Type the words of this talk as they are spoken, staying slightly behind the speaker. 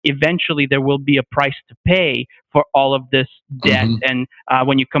eventually there will be a price to pay for all of this debt. Mm-hmm. And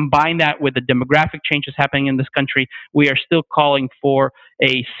when you combine that with the demographic changes happening in this country, we are still calling for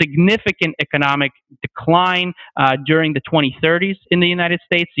a significant economic decline during the 2030s in the United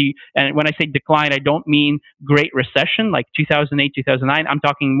States. And when I say decline, I don't mean Great Recession like 2008, 2009. I'm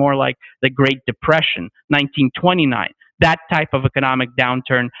talking more like the Great Depression, 1929. That type of economic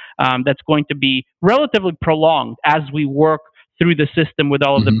downturn that's going to be relatively prolonged as we work through the system with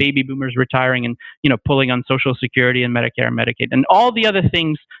all of the Mm-hmm. baby boomers retiring and pulling on Social Security and Medicare and Medicaid and all the other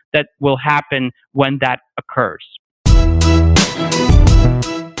things that will happen when that occurs.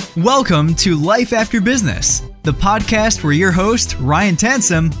 Welcome to Life After Business, the podcast where your host, Ryan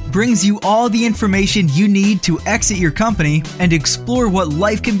Tansom, brings you all the information you need to exit your company and explore what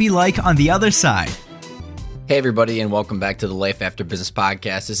life can be like on the other side. Hey everybody, and welcome back to the Life After Business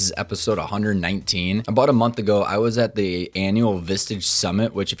podcast. This is episode 119. About a month ago, I was at the annual Vistage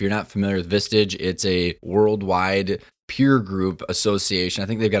Summit, which if you're not familiar with Vistage, it's a worldwide peer group association. I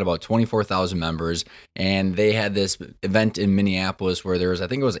think they've got about 24,000 members, and they had this event in Minneapolis where there was, I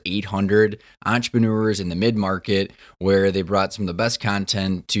think it was 800 entrepreneurs in the mid-market, where they brought some of the best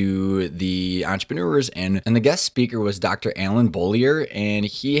content to the entrepreneurs, and the guest speaker was Dr. Alan Beaulier, and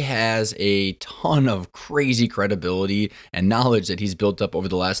he has a ton of crazy credibility and knowledge that he's built up over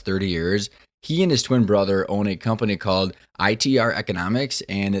the last 30 years. He and his twin brother own a company called ITR Economics,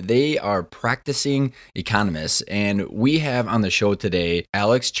 and they are practicing economists. And we have on the show today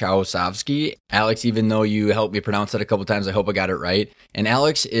Alex Chowsovsky. Alex, even though you helped me pronounce that a couple times, I hope I got it right. And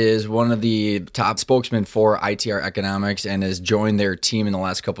Alex is one of the top spokesmen for ITR Economics and has joined their team in the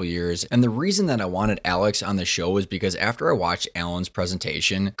last couple of years. And the reason that I wanted Alex on the show was because after I watched Alan's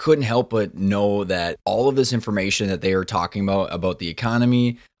presentation, couldn't help but know that all of this information that they are talking about the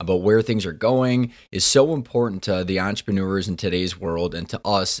economy, about where things are going, is so important to the entrepreneurs in today's world and to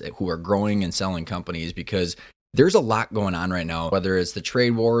us who are growing and selling companies, because there's a lot going on right now, whether it's the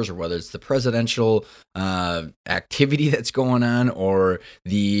trade wars or whether it's the presidential activity that's going on or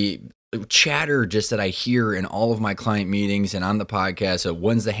the chatter just that I hear in all of my client meetings and on the podcast of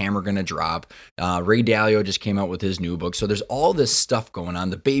when's the hammer going to drop. Ray Dalio just came out with his new book. So there's all this stuff going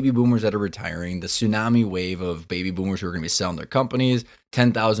on. The baby boomers that are retiring, the tsunami wave of baby boomers who are going to be selling their companies,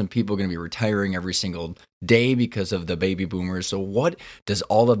 10,000 people are going to be retiring every single day because of the baby boomers. So what does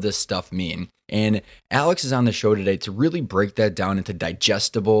all of this stuff mean? And Alex is on the show today to really break that down into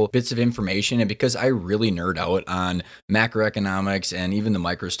digestible bits of information. And because I really nerd out on macroeconomics and even the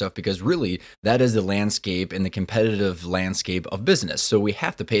micro stuff, because really that is the landscape and the competitive landscape of business. So we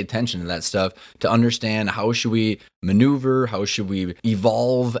have to pay attention to that stuff to understand how should we maneuver, how should we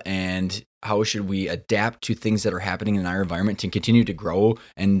evolve, and how should we adapt to things that are happening in our environment to continue to grow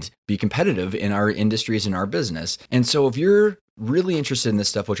and be competitive in our industries and our business. And so if you're really interested in this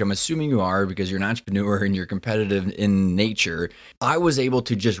stuff, which I'm assuming you are because you're an entrepreneur and you're competitive in nature, I was able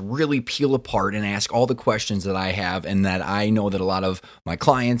to just really peel apart and ask all the questions that I have and that I know that a lot of my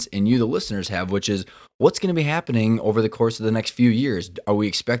clients and you, the listeners, have, which is what's going to be happening over the course of the next few years? Are we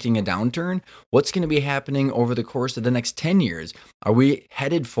expecting a downturn? What's going to be happening over the course of the next 10 years? Are we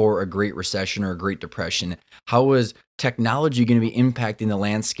headed for a Great Recession or a Great Depression? How is technology going to be impacting the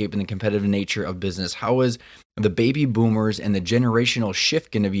landscape and the competitive nature of business? How is the baby boomers and the generational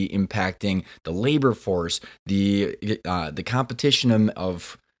shift going to be impacting the labor force, the competition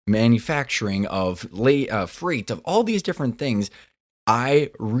of manufacturing, of freight, of all these different things?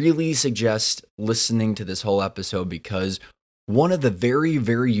 I really suggest listening to this whole episode because one of the very,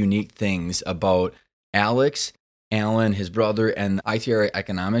 very unique things about Alex, Alan, his brother, and ITR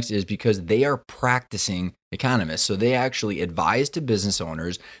Economics is because they are practicing economists. So they actually advise to business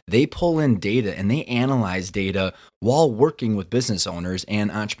owners, they pull in data and they analyze data while working with business owners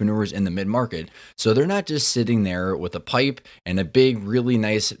and entrepreneurs in the mid-market. So they're not just sitting there with a pipe and a big, really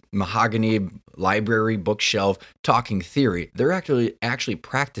nice mahogany library bookshelf talking theory. They're actually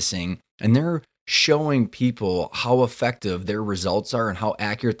practicing, and they're showing people how effective their results are and how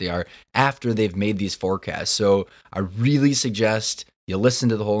accurate they are after they've made these forecasts. So I really suggest you listen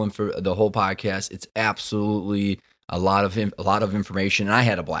to the whole podcast. It's absolutely a lot of information, and I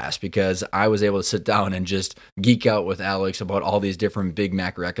had a blast because I was able to sit down and just geek out with Alex about all these different big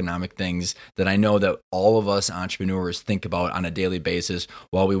macroeconomic things that I know that all of us entrepreneurs think about on a daily basis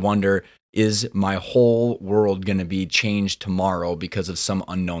while we wonder, is my whole world going to be changed tomorrow because of some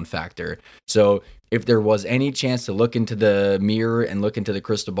unknown factor? So if there was any chance to look into the mirror and look into the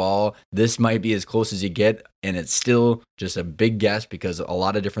crystal ball, this might be as close as you get. And it's still just a big guess because a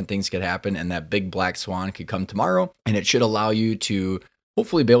lot of different things could happen and that big black swan could come tomorrow. And it should allow you to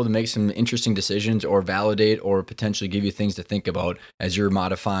hopefully be able to make some interesting decisions or validate or potentially give you things to think about as you're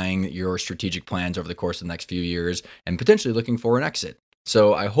modifying your strategic plans over the course of the next few years and potentially looking for an exit.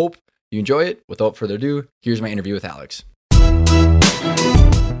 So I hope you enjoy it. Without further ado, here's my interview with Alex.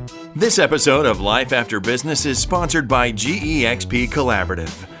 This episode of Life After Business is sponsored by GEXP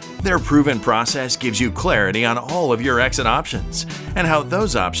Collaborative. Their proven process gives you clarity on all of your exit options and how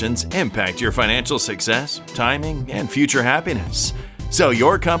those options impact your financial success, timing, and future happiness. So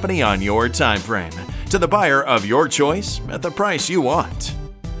your company on your time frame, to the buyer of your choice at the price you want.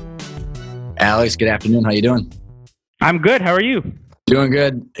 Alex, good afternoon. How you doing? I'm good. How are you? Doing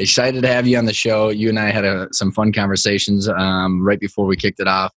good. Excited to have you on the show. You and I had some fun conversations right before we kicked it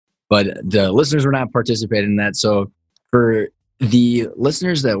off, but the listeners were not participating in that. So for the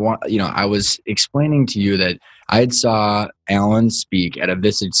listeners that want, I was explaining to you that I saw Alan speak at a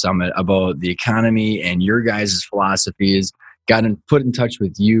Vistage Summit about the economy and your guys' philosophies. Got put in touch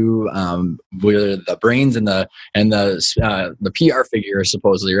with you, with the brains and the PR figure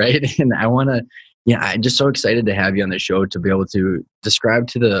supposedly, right? And I'm just so excited to have you on the show to be able to describe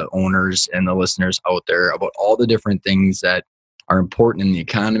to the owners and the listeners out there about all the different things that are important in the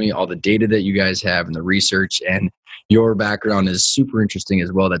economy, all the data that you guys have and the research, and your background is super interesting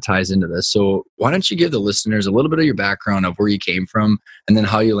as well that ties into this. So why don't you give the listeners a little bit of your background of where you came from and then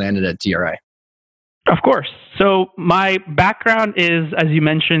how you landed at TRI? Of course. So my background is, as you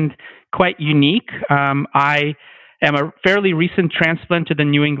mentioned, quite unique. I am a fairly recent transplant to the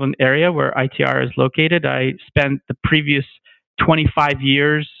New England area where ITR is located. I spent the previous 25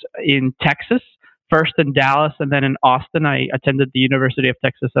 years in Texas, first in Dallas and then in Austin. I attended the University of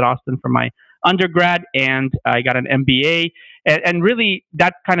Texas at Austin for my undergrad, and I got an MBA. And really,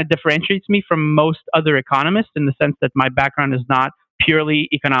 that kind of differentiates me from most other economists in the sense that my background is not purely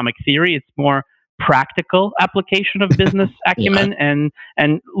economic theory. It's more practical application of business acumen and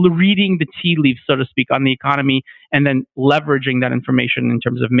reading the tea leaves, so to speak, on the economy, and then leveraging that information in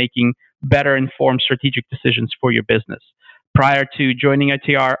terms of making better informed strategic decisions for your business. Prior to joining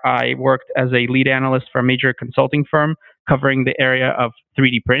ITR, I worked as a lead analyst for a major consulting firm covering the area of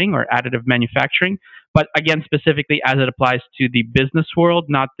 3D printing or additive manufacturing. But again, specifically as it applies to the business world,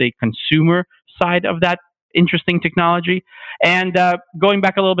 not the consumer side of that interesting technology. And going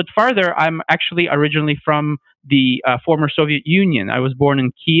back a little bit farther, I'm actually originally from the former Soviet Union. I was born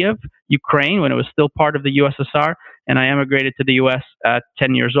in Kiev, Ukraine, when it was still part of the USSR, and I immigrated to the US at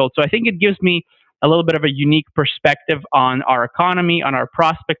 10 years old. So I think it gives me a little bit of a unique perspective on our economy, on our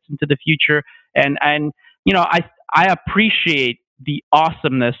prospects into the future. And I appreciate the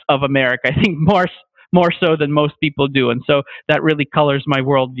awesomeness of America. I think more so than most people do. And so that really colors my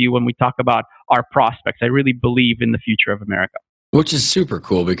worldview when we talk about our prospects. I really believe in the future of America. Which is super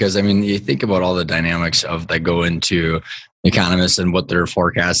cool because, you think about all the dynamics that go into economists and what they're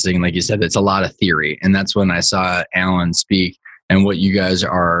forecasting. Like you said, it's a lot of theory. And that's when I saw Alan speak. And what you guys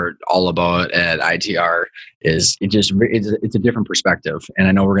are all about at ITR is it's a different perspective. And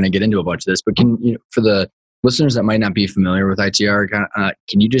I know we're going to get into a bunch of this, but for the listeners that might not be familiar with ITR,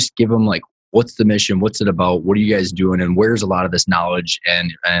 can you just give them what's the mission, what's it about, what are you guys doing, and where's a lot of this knowledge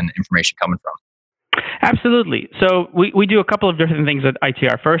and information coming from? Absolutely. So we do a couple of different things at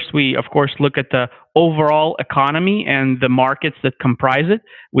ITR. First, we, of course, look at the overall economy and the markets that comprise it.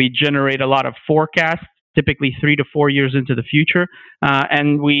 We generate a lot of forecasts, typically 3 to 4 years into the future,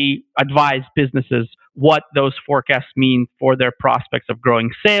 and we advise businesses what those forecasts mean for their prospects of growing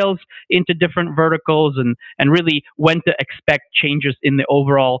sales into different verticals and really when to expect changes in the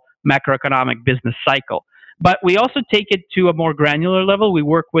overall macroeconomic business cycle. But we also take it to a more granular level. We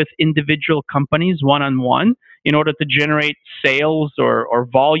work with individual companies one-on-one in order to generate sales or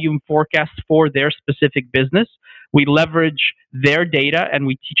volume forecasts for their specific business. We leverage their data and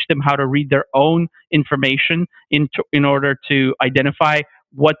we teach them how to read their own information in order to identify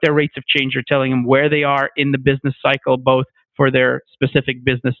what their rates of change are telling them, where they are in the business cycle, both for their specific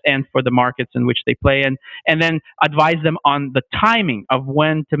business and for the markets in which they play in, and then advise them on the timing of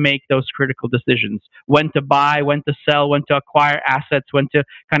when to make those critical decisions, when to buy, when to sell, when to acquire assets, when to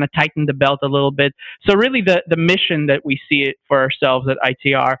kind of tighten the belt a little bit. So really the mission that we see it for ourselves at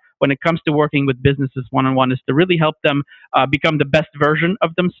ITR when it comes to working with businesses one-on-one is to really help them become the best version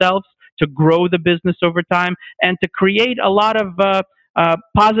of themselves, to grow the business over time, and to create a lot of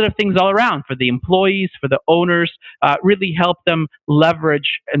positive things all around for the employees, for the owners, really help them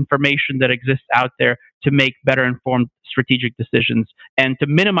leverage information that exists out there to make better informed strategic decisions and to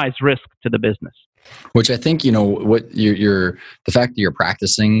minimize risk to the business. Which I think, what the fact that you're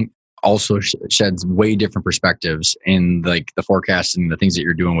practicing also sheds way different perspectives in the forecasting, the things that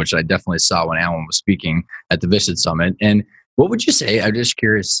you're doing, which I definitely saw when Alan was speaking at the Vistage Summit. And What would you say? I'm just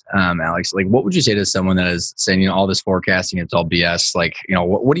curious, Alex. Like, what would you say to someone that is saying, all this forecasting, it's all BS? Like,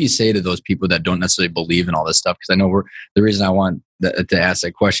 what do you say to those people that don't necessarily believe in all this stuff? Because I know the reason I want to ask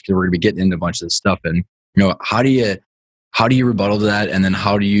that question, because we're going to be getting into a bunch of this stuff, and how do you rebuttal to that, and then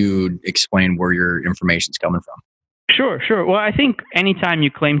how do you explain where your information's coming from? Sure. Well, I think anytime you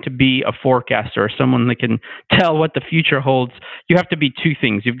claim to be a forecaster or someone that can tell what the future holds, you have to be two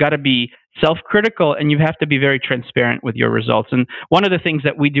things. You've got to be self-critical, and you have to be very transparent with your results. And one of the things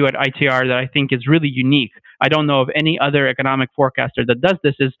that we do at ITR that I think is really unique, I don't know of any other economic forecaster that does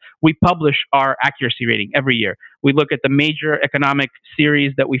this, is we publish our accuracy rating every year. We look at the major economic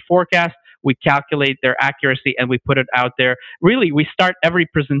series that we forecast, we calculate their accuracy, and we put it out there. Really, we start every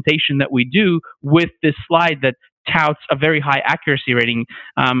presentation that we do with this slide that touts a very high accuracy rating.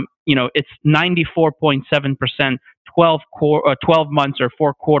 It's 94.7%, 12 months or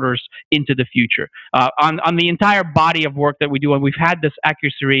 4 quarters into the future. On the entire body of work that we do, and we've had this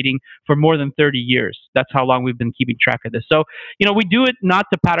accuracy rating for more than 30 years. That's how long we've been keeping track of this. So, we do it not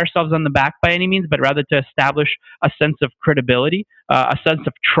to pat ourselves on the back by any means, but rather to establish a sense of credibility, a sense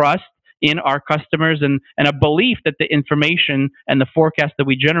of trust in our customers, and a belief that the information and the forecast that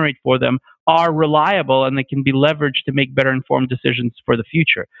we generate for them are reliable and they can be leveraged to make better informed decisions for the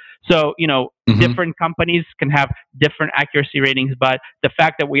future. So, different companies can have different accuracy ratings, but the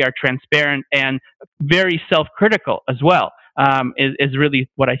fact that we are transparent and very self-critical as well is really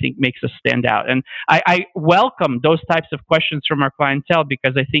what I think makes us stand out. And I welcome those types of questions from our clientele,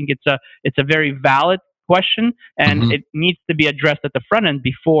 because I think it's a very valid question, and it needs to be addressed at the front end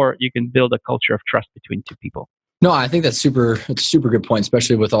before you can build a culture of trust between two people. No, I think it's a super good point,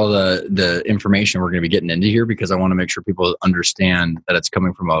 especially with all the information we're going to be getting into here, because I want to make sure people understand that it's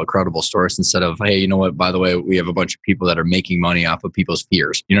coming from a credible source instead of, hey, you know what, by the way, we have a bunch of people that are making money off of people's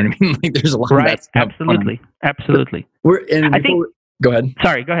fears. You know what I mean? Like, there's a lot of that stuff. Absolutely. Go ahead.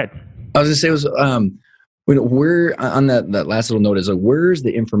 Sorry, go ahead. I was going to say, where on that last little note is, where's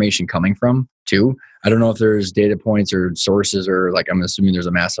the information coming from too? I don't know if there's data points or sources, or I'm assuming there's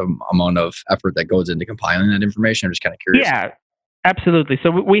a massive amount of effort that goes into compiling that information. I'm just kind of curious. Yeah, absolutely. So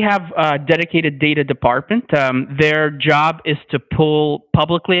we have a dedicated data department. Their job is to pull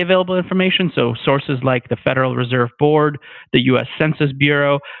publicly available information, so sources like the Federal Reserve Board, the U.S. Census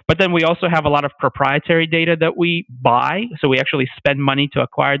Bureau. But then we also have a lot of proprietary data that we buy. So we actually spend money to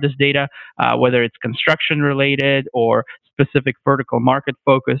acquire this data, whether it's construction related or specific vertical market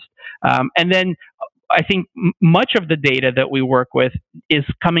focused. And then I think much of the data that we work with is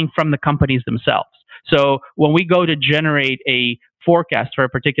coming from the companies themselves. So when we go to generate a forecast for a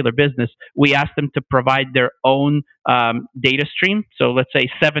particular business, we ask them to provide their own data stream. So let's say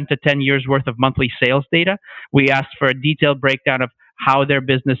 7 to 10 years worth of monthly sales data. We ask for a detailed breakdown of how their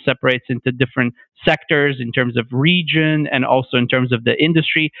business separates into different sectors in terms of region and also in terms of the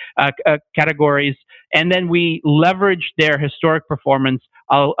industry categories. And then we leverage their historic performance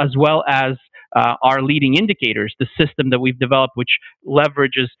as well as our leading indicators, the system that we've developed, which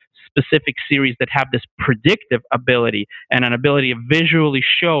leverages specific series that have this predictive ability and an ability to visually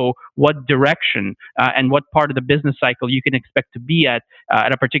show what direction and what part of the business cycle you can expect to be at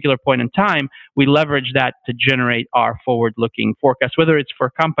a particular point in time. We leverage that to generate our forward-looking forecast, whether it's for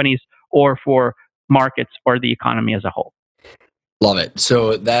companies or for markets or the economy as a whole. Love it.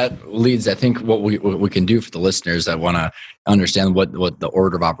 So that leads, I think, what we can do for the listeners that want to understand what the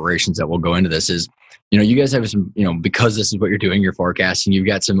order of operations that will go into this is, you guys have some, because this is what you're doing, you're forecasting, you've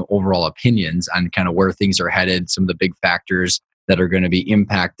got some overall opinions on kind of where things are headed, some of the big factors that are going to be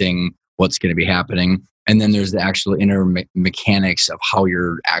impacting what's going to be happening. And then there's the actual inner mechanics of how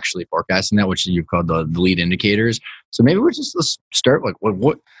you're actually forecasting that, which you've called the lead indicators. So maybe let's start like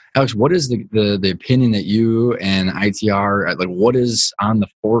what Alex, what is the opinion that you and ITR, like what is on the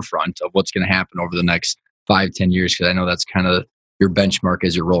forefront of what's going to happen over the next 5-10 years? Because I know that's kind of your benchmark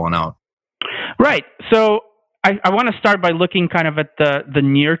as you're rolling out. Right. So I want to start by looking kind of at the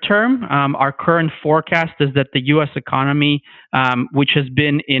near term. Our current forecast is that the U.S. economy, which has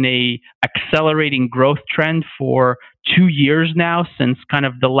been in a accelerating growth trend for 2 years now, since kind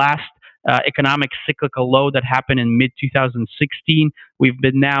of the last economic cyclical low that happened in mid-2016, we've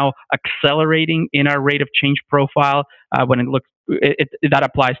been now accelerating in our rate of change profile. When it looks, that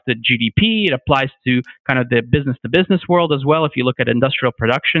applies to GDP. It applies to kind of the business-to-business world as well. If you look at industrial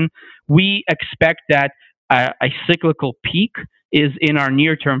production, we expect that a cyclical peak is in our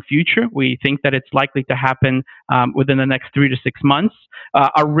near-term future. We think that it's likely to happen within the next 3 to 6 months.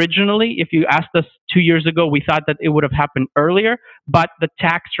 Originally, if you asked us 2 years ago, we thought that it would have happened earlier, but the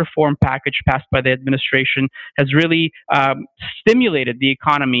tax reform package passed by the administration has really stimulated the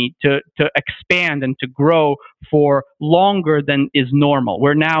economy to expand and to grow for longer than is normal.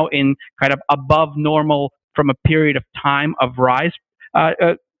 We're now in kind of above normal from a period of time of rise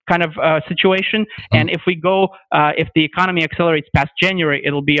situation. And if if the economy accelerates past January,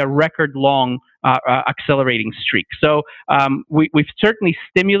 it'll be a record long accelerating streak. So we've certainly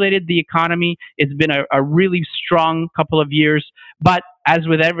stimulated the economy. It's been a really strong couple of years. But as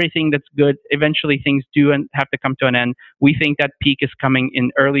with everything that's good, eventually things do have to come to an end. We think that peak is coming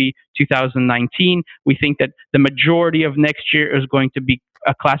in early 2019. We think that the majority of next year is going to be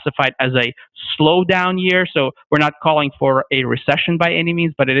classified as a slowdown year. So we're not calling for a recession by any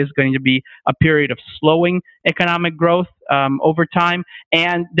means, but it is going to be a period of slowing economic growth over time.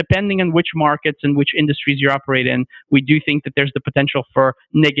 And depending on which markets and which industries you operate in, we do think that there's the potential for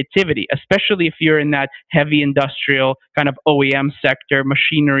negativity, especially if you're in that heavy industrial kind of OEM sector,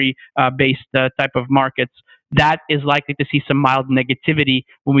 machinery-based type of markets. That is likely to see some mild negativity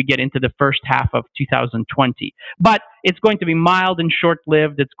when we get into the first half of 2020. But it's going to be mild and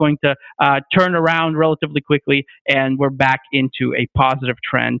short-lived. It's going to turn around relatively quickly, and we're back into a positive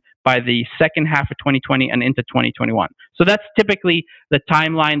trend by the second half of 2020 and into 2021. So that's typically the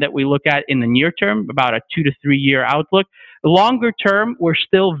timeline that we look at in the near term, about a 2 to 3 year outlook. Longer term, we're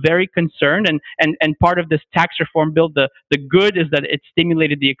still very concerned, and part of this tax reform bill, the good is that it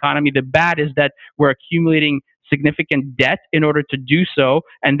stimulated the economy. The bad is that we're accumulating significant debt in order to do so,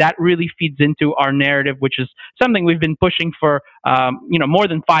 and that really feeds into our narrative, which is something we've been pushing for more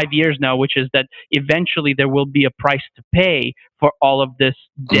than 5 years now, which is that eventually there will be a price to pay for all of this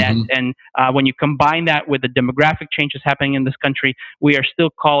debt. And when you combine that with the demographic changes happening in this country, we are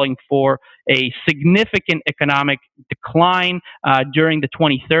still calling for a significant economic decline during the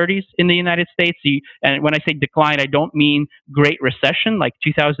 2030s in the United States. And when I say decline, I don't mean Great Recession like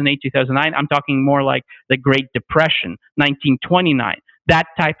 2008, 2009. I'm talking more like the Great Depression, 1929. That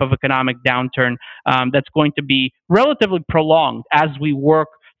type of economic downturn that's going to be relatively prolonged as we work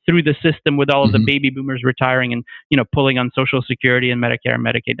through the system with all of the baby boomers retiring and pulling on Social Security and Medicare and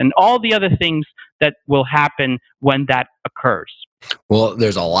Medicaid and all the other things that will happen when that occurs. Well,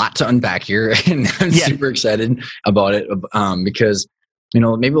 there's a lot to unpack here, and I'm super excited about it because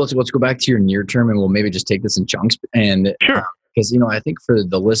maybe let's go back to your near term, and we'll maybe just take this in chunks. And sure, because I think for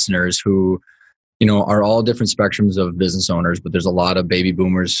the listeners who are all different spectrums of business owners, but there's a lot of baby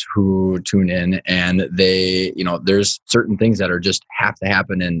boomers who tune in, and they, there's certain things that are just have to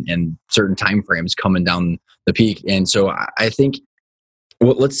happen in certain time frames coming down the peak. And so I think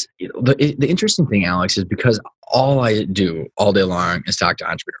the interesting thing, Alex, is because all I do all day long is talk to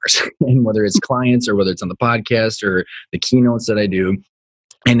entrepreneurs, and whether it's clients or whether it's on the podcast or the keynotes that I do.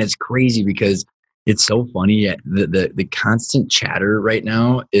 And it's crazy because it's so funny. The constant chatter right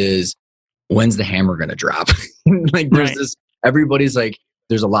now is, when's the hammer going to drop? Everybody's like,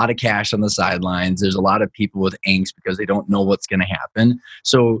 there's a lot of cash on the sidelines. There's a lot of people with angst because they don't know what's going to happen.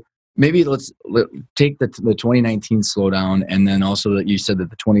 So maybe let's take the 2019 slowdown. And then also that you said that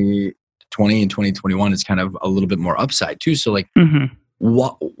the 2020 and 2021 is kind of a little bit more upside too. So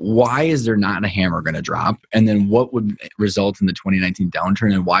why is there not a hammer going to drop? And then what would result in the 2019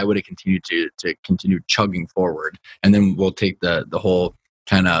 downturn, and why would it continue to continue chugging forward? And then we'll take the whole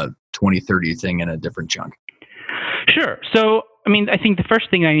kind of 2030 thing in a different chunk. Sure. So, I think the first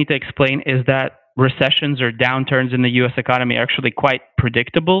thing I need to explain is that recessions or downturns in the U.S. economy are actually quite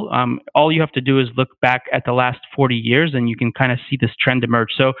predictable. All you have to do is look back at the last 40 years and you can kind of see this trend emerge.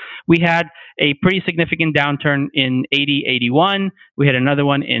 So we had a pretty significant downturn in 80, 81. We had another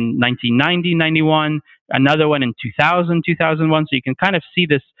one in 1990, 91, another one in 2000, 2001. So you can kind of see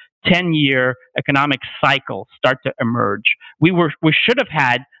this 10-year economic cycle start to emerge. We should have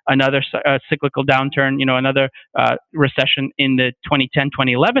had another cyclical downturn, another recession in the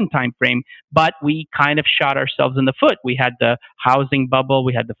 2010-2011 timeframe, but we kind of shot ourselves in the foot. We had the housing bubble,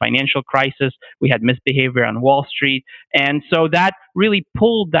 we had the financial crisis, we had misbehavior on Wall Street, and so that really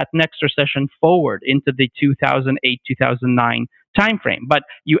pulled that next recession forward into the 2008-2009 timeframe. But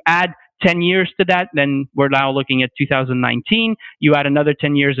you add 10 years to that, then we're now looking at 2019. You add another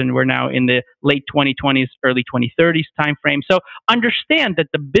 10 years, and we're now in the late 2020s, early 2030s timeframe. So understand that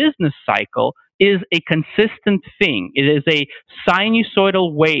the business cycle is a consistent thing. It is a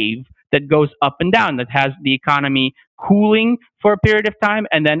sinusoidal wave that goes up and down, that has the economy cooling for a period of time,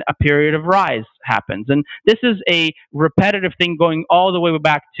 and then a period of rise happens. And this is a repetitive thing going all the way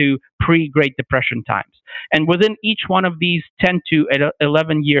back to pre-Great Depression times. And within each one of these 10 to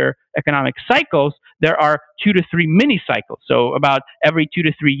 11-year economic cycles, there are 2 to 3 mini cycles. So about every 2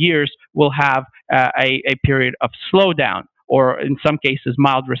 to 3 years, we'll have a period of slowdown, or in some cases,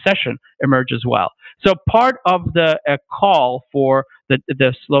 mild recession emerge as well. So part of the call for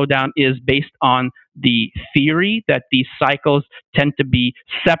the slowdown is based on the theory that these cycles tend to be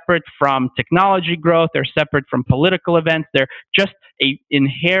separate from technology growth, they're separate from political events, they're just an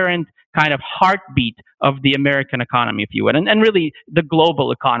inherent kind of heartbeat of the American economy, if you would. And really, the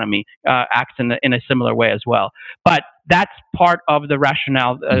global economy acts in a similar way as well. But that's part of the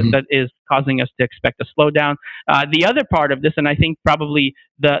rationale that is causing us to expect a slowdown. The other part of this, and I think probably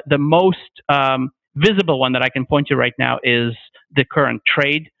the most visible one that I can point to right now, is the current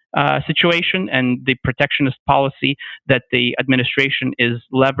trade situation and the protectionist policy that the administration is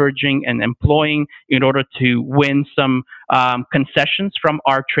leveraging and employing in order to win some concessions from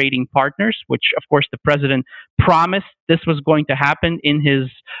our trading partners, which, of course, the president promised this was going to happen in his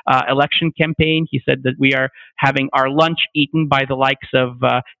election campaign. He said that we are having our lunch eaten by the likes of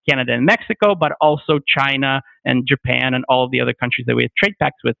Canada and Mexico, but also China and Japan and all of the other countries that we have trade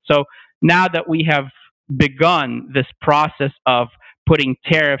pacts with. So now that we have begun this process of putting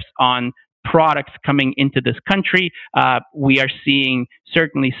tariffs on products coming into this country, we are seeing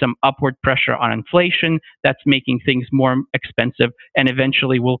certainly some upward pressure on inflation that's making things more expensive and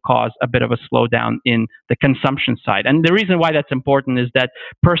eventually will cause a bit of a slowdown in the consumption side. And the reason why that's important is that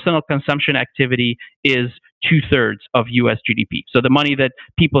personal consumption activity is 2/3 of US GDP. So the money that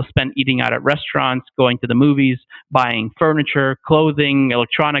people spend eating out at restaurants, going to the movies, buying furniture, clothing,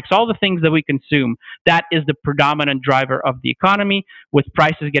 electronics, all the things that we consume, that is the predominant driver of the economy. With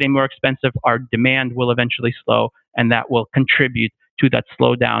prices getting more expensive, our demand will eventually slow, and that will contribute to that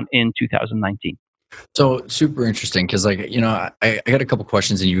slowdown in 2019. So super interesting, because I got a couple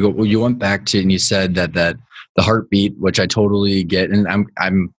questions, and you went back to, and you said that the heartbeat, which I totally get, and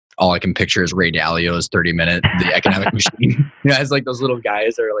I'm all I can picture is Ray Dalio's 30-minute The Economic Machine. It's like those little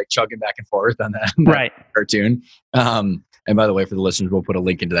guys that are like chugging back and forth on that right cartoon. And by the way, for the listeners, we'll put a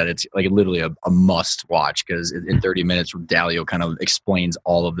link into that. It's like literally a must watch, because in 30 minutes, Dalio kind of explains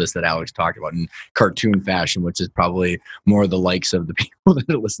all of this that Alex talked about in cartoon fashion, which is probably more the likes of the people that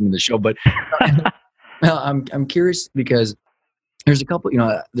are listening to the show. But I'm curious, because there's a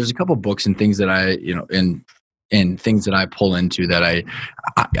couple books and things that and things that I pull into that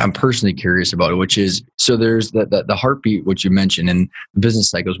I'm personally curious about, which is, so there's the heartbeat, which you mentioned, and business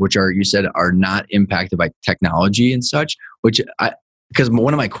cycles, which you said are not impacted by technology and such, because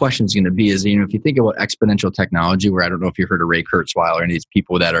one of my questions is going to be is, if you think about exponential technology, where I don't know if you've heard of Ray Kurzweil or any of these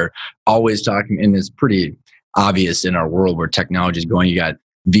people that are always talking, and it's pretty obvious in our world where technology is going. You got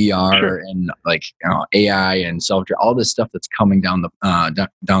VR Sure. and AI and self-drive, all this stuff that's coming down the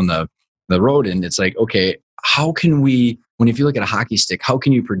road, and it's like, okay, how can we, if you look at a hockey stick, how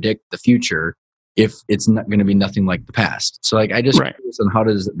can you predict the future if it's not going to be nothing like the past? So I just curious on how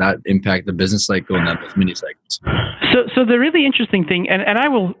does that impact the business cycle and those mini cycles? So the really interesting thing, and I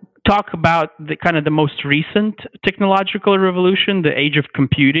will talk about the kind of the most recent technological revolution, the age of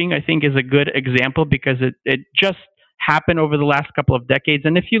computing, I think is a good example, because it just happened over the last couple of decades.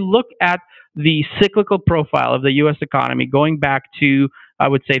 And if you look at the cyclical profile of the U.S. economy going back to, I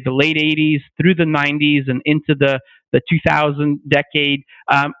would say, the late 80s through the 90s and into the 2000 decade,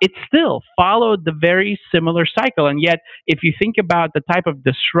 it still followed the very similar cycle. And yet, if you think about the type of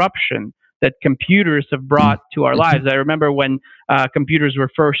disruption that computers have brought to our lives, I remember when computers were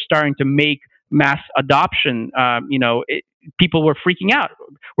first starting to make mass adoption, people were freaking out.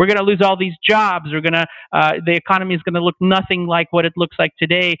 We're going to lose all these jobs. The economy is going to look nothing like what it looks like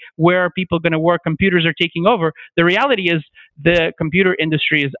today. Where are people going to work? Computers are taking over. The reality is the computer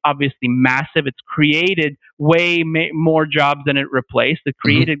industry is obviously massive. It's created way more jobs than it replaced. It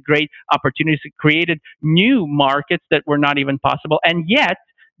created great opportunities. It created new markets that were not even possible. And yet,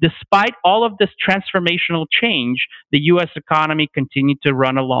 despite all of this transformational change, the U.S. economy continued to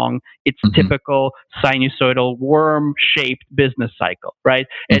run along its typical sinusoidal worm-shaped business cycle, right?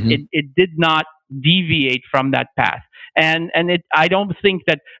 It did not deviate from that path. And I don't think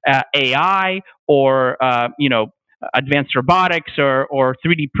that AI or advanced robotics or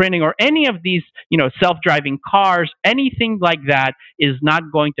 3D printing or any of these self-driving cars, anything like that is not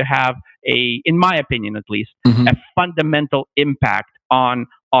going to have in my opinion at least, a fundamental impact on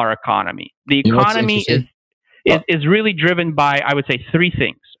our economy. The economy is really driven by, I would say, three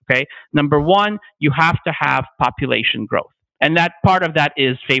things. Okay, number one, you have to have population growth. And that part of that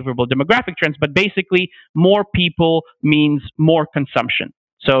is favorable demographic trends, but basically more people means more consumption.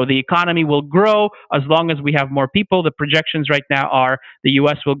 So the economy will grow as long as we have more people. The projections right now are the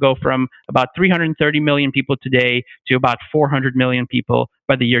U.S. will go from about 330 million people today to about 400 million people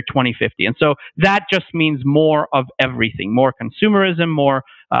by the year 2050. And so that just means more of everything, more consumerism, more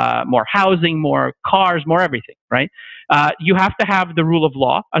housing, more cars, more everything, right? You have to have the rule of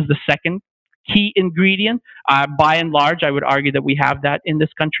law as the second key ingredient. By and large, I would argue that we have that in this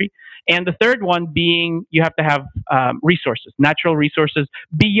country. And the third one being you have to have resources, natural resources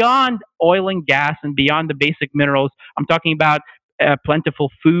beyond oil and gas and beyond the basic minerals. I'm talking about plentiful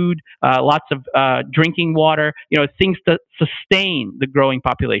food, lots of drinking water, things to sustain the growing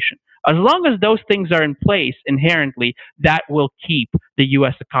population. As long as those things are in place inherently, that will keep the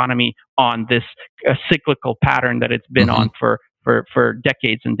U.S. economy on this cyclical pattern that it's been on for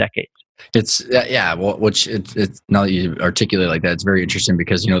decades and decades. It's well, which it's now that you articulate like that, it's very interesting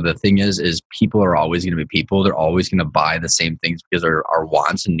because the thing is people are always going to be people. They're always going to buy the same things because our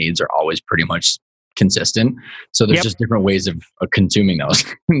wants and needs are always pretty much consistent. So there's just different ways of consuming those,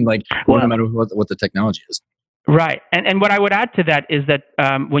 no matter what the technology is. Right. And what I would add to that is that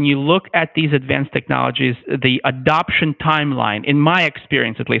when you look at these advanced technologies, the adoption timeline, in my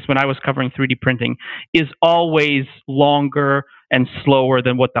experience at least, when I was covering 3D printing, is always longer and slower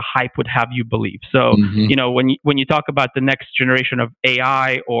than what the hype would have you believe. So, when you talk about the next generation of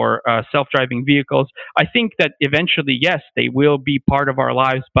AI or self-driving vehicles, I think that eventually, yes, they will be part of our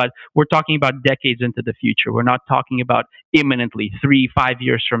lives, but we're talking about decades into the future. We're not talking about imminently 3-5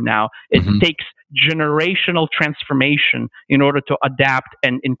 years from now. It takes generational transformation in order to adapt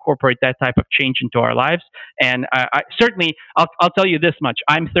and incorporate that type of change into our lives. And I certainly, I'll tell you this much.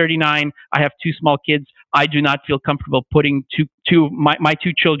 I'm 39. I have 2 small kids. I do not feel comfortable putting my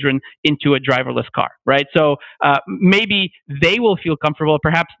 2 children into a driverless car, right? So maybe they will feel comfortable.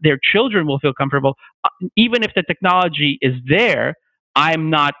 Perhaps their children will feel comfortable. Even if the technology is there, I'm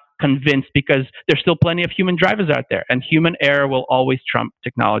not convinced because there's still plenty of human drivers out there, and human error will always trump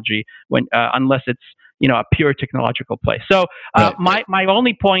technology unless it's a pure technological play. So my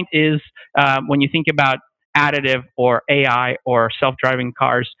only point is when you think about additive or AI or self-driving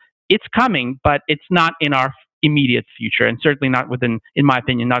cars, it's coming, but it's not in our immediate future, and certainly not within, in my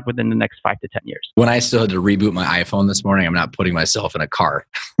opinion, not within the next 5 to 10 years. When I still had to reboot my iPhone this morning, I'm not putting myself in a car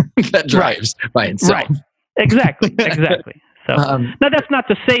that drives by itself. Right. Exactly. So now that's not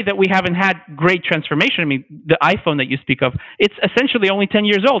to say that we haven't had great transformation. I mean, the iPhone that you speak of, it's essentially only 10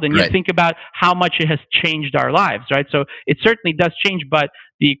 years old, and you think about how much it has changed our lives, right? So it certainly does change, but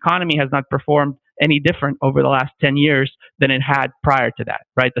the economy has not performed any different over the last 10 years than it had prior to that,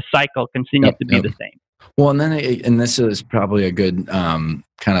 right? The cycle continues to be the same. Well, and then, and this is probably a good kind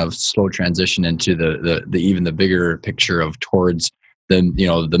of slow transition into the even the bigger picture of towards the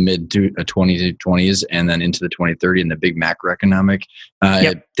mid 2020s and then into the 2030 and the big macroeconomic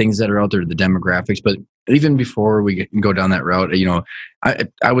things that are out there, the demographics. But even before we go down that route,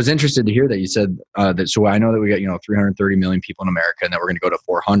 I was interested to hear that you said that. So I know that we got 330 million people in America, and that we're going to go to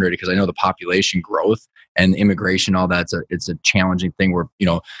 400 because I know the population growth and immigration, all that's it's a challenging thing. Where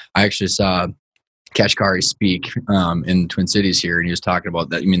I actually saw Kashkari speak in Twin Cities here, and he was talking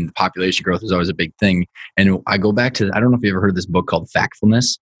about that. I mean, the population growth is always a big thing. And I go back to, I don't know if you ever heard of this book called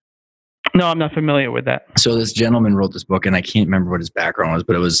Factfulness. No, I'm not familiar with that. So this gentleman wrote this book, and I can't remember what his background was,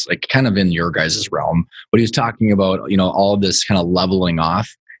 but it was like kind of in your guys' realm. But he was talking about, all of this kind of leveling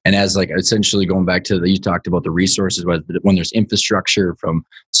off. And as like essentially going back to you talked about the resources, when there's infrastructure from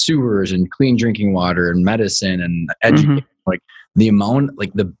sewers and clean drinking water and medicine and education, like the amount,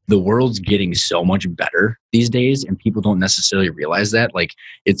 like the world's getting so much better these days, and people don't necessarily realize that. Like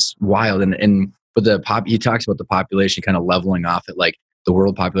it's wild. But he talks about the population kind of leveling off at like the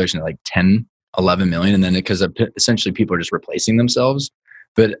world population at like 10, 11 million. And then because essentially people are just replacing themselves.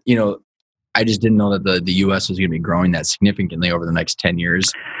 But, I just didn't know that the U.S. was going to be growing that significantly over the next 10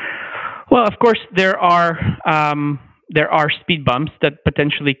 years. Well, of course, there are speed bumps that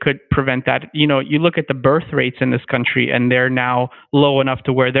potentially could prevent that. You look at the birth rates in this country, and they're now low enough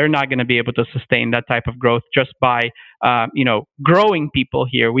to where they're not going to be able to sustain that type of growth just by, growing people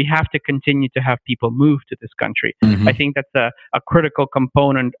here. We have to continue to have people move to this country. I think that's a critical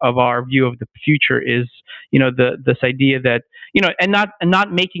component of our view of the future is, this idea that, and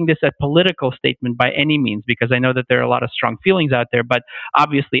not making this a political statement by any means, because I know that there are a lot of strong feelings out there, but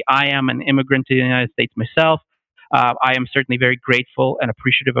obviously I am an immigrant to the United States myself. I am certainly very grateful and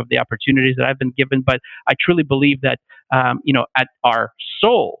appreciative of the opportunities that I've been given. But I truly believe that, at our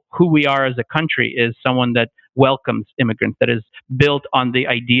soul, who we are as a country is someone that welcomes immigrants, that is built on the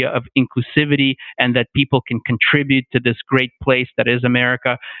idea of inclusivity and that people can contribute to this great place that is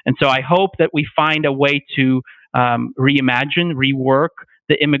America. And so I hope that we find a way to reimagine, rework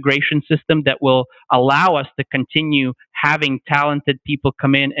the immigration system that will allow us to continue having talented people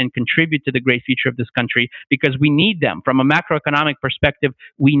come in and contribute to the great future of this country, because we need them. From a macroeconomic perspective,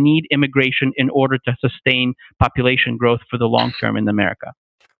 we need immigration in order to sustain population growth for the long term in America.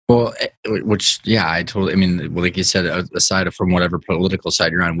 Well, I mean, like you said, aside from whatever political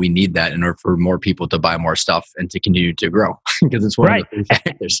side you're on, we need that in order for more people to buy more stuff and to continue to grow, because it's one of the three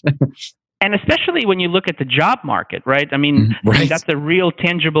factors. And especially when you look at the job market, right? I mean, that's a real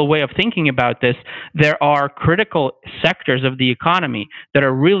tangible way of thinking about this. There are critical sectors of the economy that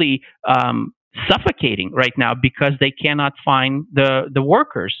are really suffocating right now because they cannot find the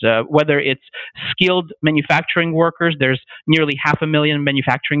workers, whether it's skilled manufacturing workers. There's nearly 500,000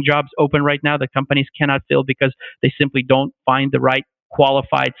 manufacturing jobs open right now that companies cannot fill because they simply don't find the right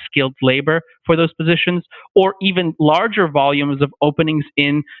qualified, skilled labor for those positions, or even larger volumes of openings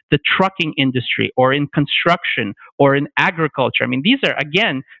in the trucking industry or in construction or in agriculture. I mean, these are,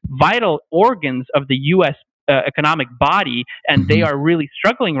 again, vital organs of the U.S. Economic body, and they are really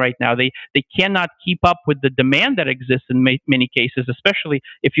struggling right now. They cannot keep up with the demand that exists in many cases, especially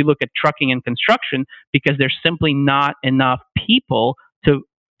if you look at trucking and construction, because there's simply not enough people to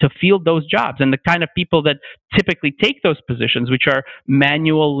field those jobs. And the kind of people that typically take those positions, which are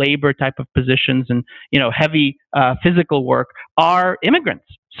manual labor type of positions and heavy physical work, are immigrants.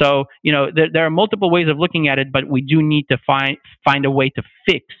 So there are multiple ways of looking at it, but we do need to find a way to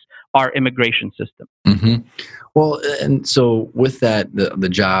fix our immigration system. Mm-hmm. Well, and so with that, the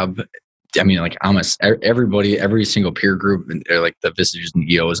job, I mean, like almost everybody, every single peer group, and they're like the Vistages and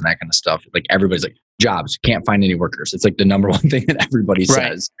EOs and that kind of stuff. Like everybody's like, jobs, can't find any workers. It's like the number one thing that everybody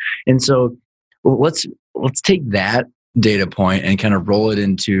says. And so let's take that data point and kind of roll it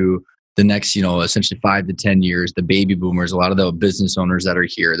into the next, essentially 5 to 10 years. The baby boomers, a lot of the business owners that are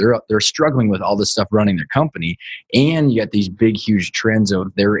here, they're struggling with all this stuff running their company, and you got these big, huge trends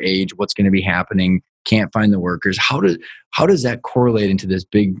of their age, what's going to be happening, can't find the workers. How does that correlate into this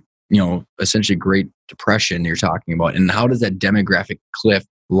big, essentially Great Depression you're talking about, and how does that demographic cliff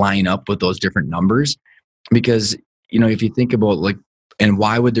line up with those different numbers? Because if you think about and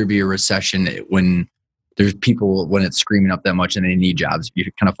why would there be a recession when there's people, when it's screaming up that much and they need jobs? You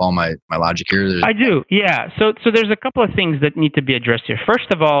kind of follow my logic here? I do, yeah. So there's a couple of things that need to be addressed here.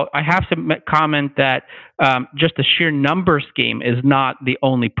 First of all, I have to comment that just the sheer numbers game is not the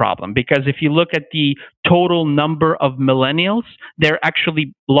only problem, because if you look at the total number of millennials, they're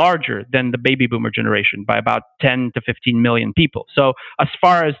actually larger than the baby boomer generation by about 10 to 15 million people. So as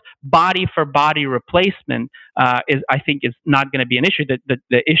far as body for body replacement, I think is not going to be an issue.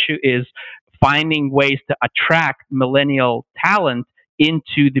 The issue is finding ways to attract millennial talent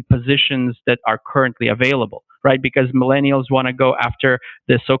into the positions that are currently available, right? Because millennials want to go after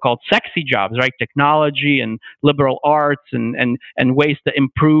the so-called sexy jobs, right? Technology and liberal arts and ways to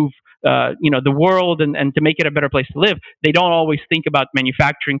improve the world and to make it a better place to live. They don't always think about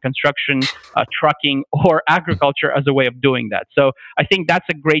manufacturing, construction, trucking, or agriculture as a way of doing that. So I think that's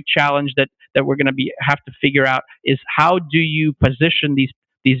a great challenge that we're going to have to figure out, is how do you position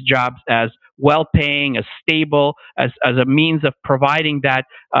these jobs as well-paying, as stable, as a means of providing that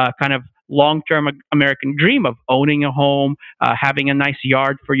kind of long-term American dream of owning a home, having a nice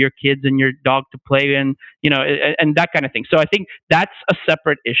yard for your kids and your dog to play in, and that kind of thing. So I think that's a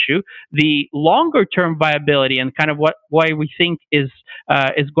separate issue. The longer-term viability and kind of why we think is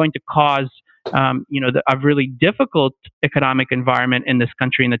going to cause a really difficult economic environment in this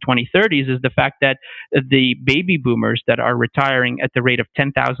country in the 2030s is the fact that the baby boomers that are retiring at the rate of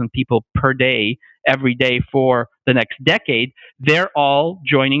 10,000 people per day, every day for the next decade, they're all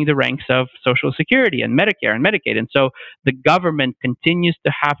joining the ranks of Social Security and Medicare and Medicaid. And so the government continues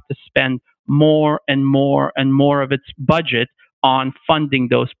to have to spend more and more and more of its budget on funding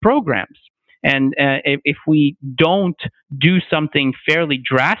those programs. And if we don't do something fairly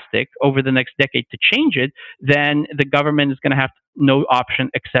drastic over the next decade to change it, then the government is going to have no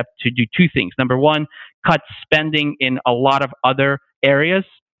option except to do two things. Number one, cut spending in a lot of other areas,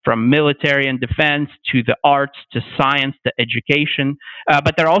 from military and defense to the arts to science to education.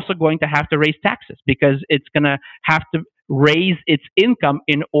 But they're also going to have to raise taxes, because it's going to have to raise its income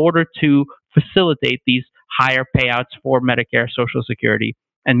in order to facilitate these higher payouts for Medicare, Social Security,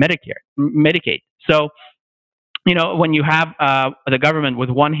 and Medicaid. So, when you have the government with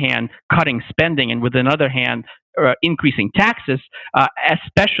one hand cutting spending and with another hand increasing taxes,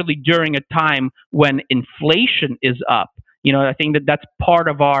 especially during a time when inflation is up. I think that's part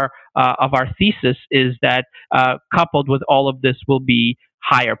of our thesis is that coupled with all of this will be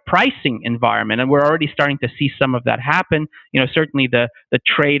higher pricing environment, and we're already starting to see some of that happen. Certainly the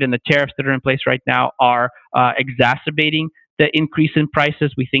trade and the tariffs that are in place right now are exacerbating the increase in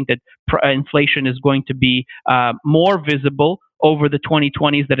prices. We think that inflation is going to be more visible over the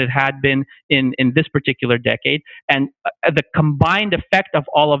 2020s that it had been in this particular decade. And the combined effect of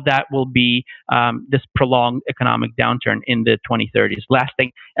all of that will be this prolonged economic downturn in the 2030s,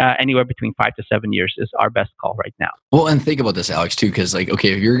 lasting anywhere between 5 to 7 years is our best call right now. Well, and think about this, Alex, too, because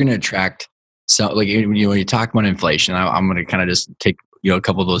okay, if you're going to attract, so when you talk about inflation, I'm going to kind of just take a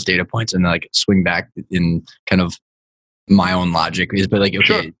couple of those data points and swing back in kind of my own logic. But okay,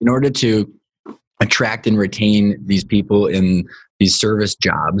 sure. In order to attract and retain these people in these service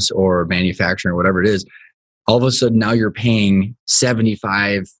jobs or manufacturing or whatever it is, all of a sudden now you're paying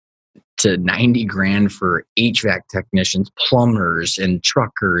 75 to 90 grand for HVAC technicians, plumbers, and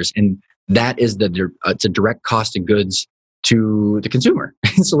truckers, and that is it's a direct cost of goods to the consumer.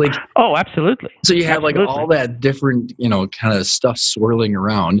 So oh, absolutely. So you have all that different kind of stuff swirling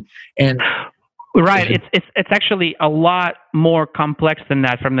around, and right. It's actually a lot more complex than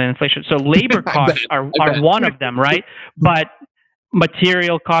that from the inflation. So labor costs are one of them, right? But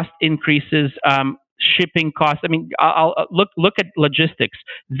material cost increases, shipping costs. I mean, I'll look at logistics.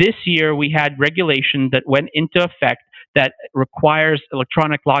 This year we had regulation that went into effect that requires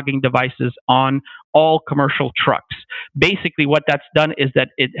electronic logging devices on all commercial trucks. Basically, what that's done is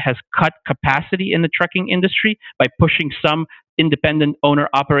that it has cut capacity in the trucking industry by pushing some independent owner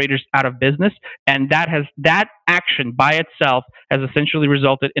operators out of business, and that action by itself has essentially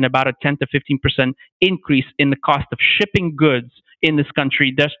resulted in about a 10 to 15% increase in the cost of shipping goods in this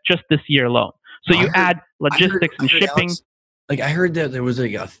country. That's just this year alone. So you add logistics and shipping. Alex, I heard that there was a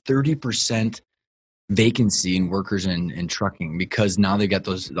 30% vacancy in workers in trucking because now they got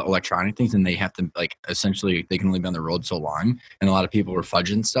those electronic things and they have to essentially they can only be on the road so long, and a lot of people were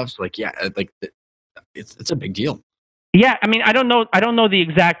fudging stuff. So it's a big deal. Yeah, I mean, I don't know the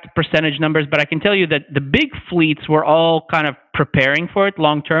exact percentage numbers, but I can tell you that the big fleets were all kind of preparing for it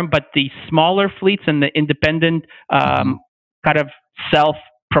long term, but the smaller fleets and the independent kind of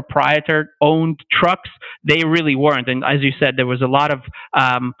self-proprietor-owned trucks, they really weren't. And as you said, there was a lot of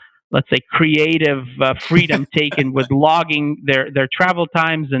let's say creative freedom taken with logging their travel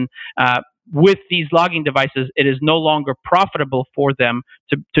times, and with these logging devices, it is no longer profitable for them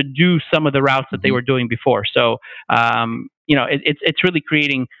to do some of the routes that they were doing before. So, it's really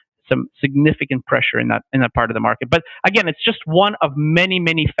creating some significant pressure in that part of the market. But again, it's just one of many,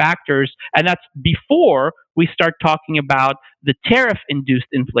 many factors, and that's before we start talking about the tariff-induced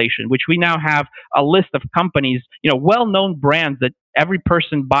inflation, which we now have a list of companies, well-known brands that every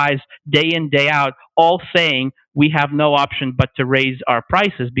person buys day in, day out, all saying we have no option but to raise our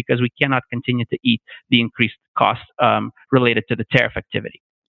prices because we cannot continue to eat the increased costs related to the tariff activity.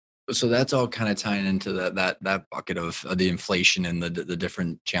 So that's all kind of tying into that bucket of the inflation and the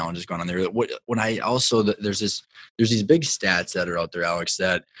different challenges going on there. When I also there's these big stats that are out there, Alex,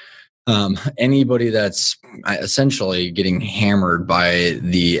 that anybody that's essentially getting hammered by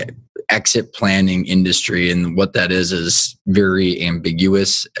the exit planning industry, and what that is very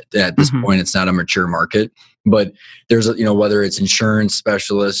ambiguous at this point. It's not a mature market, but there's whether it's insurance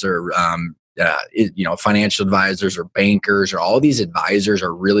specialists or financial advisors or bankers, or all these advisors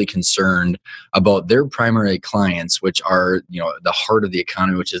are really concerned about their primary clients, which are the heart of the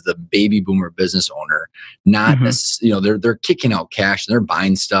economy, which is the baby boomer business owner. Not they're kicking out cash and they're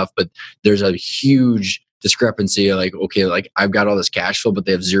buying stuff, but there's a huge discrepancy. I've got all this cash flow, but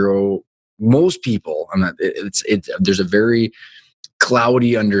they have zero. Most people, there's a very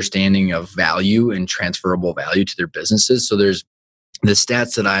cloudy understanding of value and transferable value to their businesses. So there's the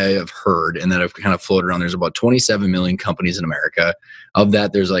stats that I have heard and that have kind of floated around. There's about 27 million companies in America. Of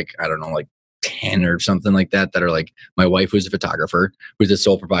that, there's 10 or something like that are my wife, who's a photographer, who's a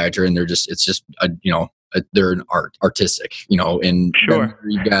sole proprietor, and they're an artistic, and sure.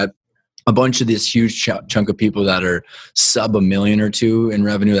 You've got a bunch of this huge chunk of people that are sub $1 million or $2 million in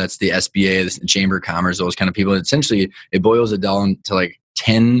revenue. That's the SBA, the Chamber of Commerce, those kind of people. And essentially, it boils it down to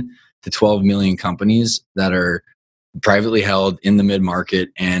 10 to 12 million companies that are privately held in the mid-market,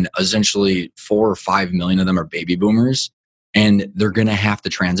 and essentially 4 or 5 million of them are baby boomers, and they're going to have to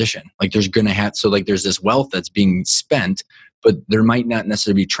transition. There's this wealth that's being spent, but there might not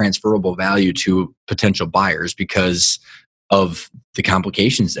necessarily be transferable value to potential buyers because of the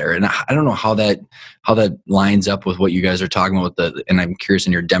complications there. And I don't know how that lines up with what you guys are talking about and I'm curious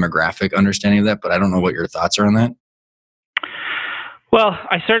in your demographic understanding of that, but I don't know what your thoughts are on that. Well,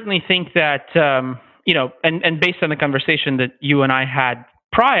 I certainly think that, and based on the conversation that you and I had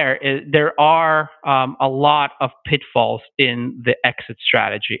prior, there are a lot of pitfalls in the exit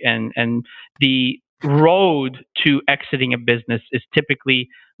strategy, and the road to exiting a business is typically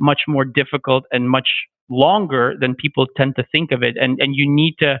much more difficult and much longer than people tend to think of it. And you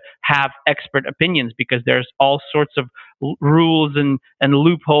need to have expert opinions because there's all sorts of rules and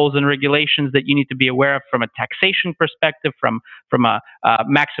loopholes and regulations that you need to be aware of from a taxation perspective, from a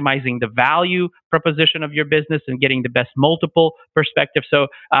maximizing the value proposition of your business and getting the best multiple perspective. So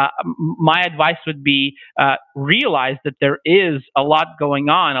my advice would be realize that there is a lot going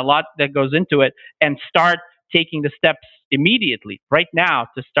on, a lot that goes into it, and start taking the steps immediately, right now,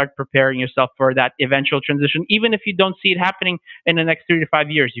 to start preparing yourself for that eventual transition. Even if you don't see it happening in the next 3 to 5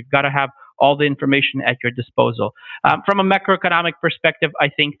 years, you've got to have all the information at your disposal. From a macroeconomic perspective, I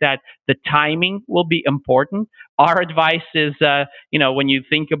think that the timing will be important. Our advice is, when you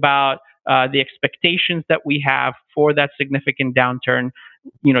think about the expectations that we have for that significant downturn,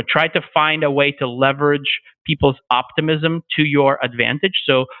 try to find a way to leverage people's optimism to your advantage.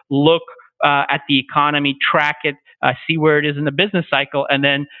 So look at the economy, track it, see where it is in the business cycle, and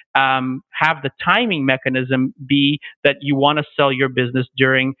then have the timing mechanism be that you want to sell your business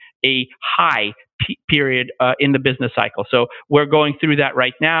during a high period in the business cycle. So we're going through that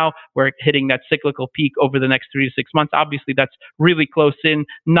right now. We're hitting that cyclical peak over the next 3 to 6 months. Obviously, that's really close in,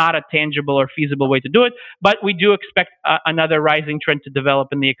 not a tangible or feasible way to do it, but we do expect another rising trend to develop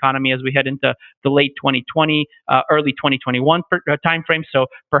in the economy as we head into the late 2020, early 2021 timeframe. So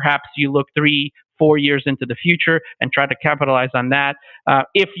perhaps you look 3-4 years into the future and try to capitalize on that.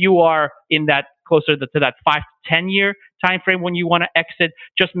 If you are in that closer to that 5 to 10 year time frame when you want to exit,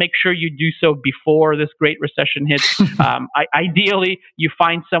 just make sure you do so before this great recession hits. Ideally, you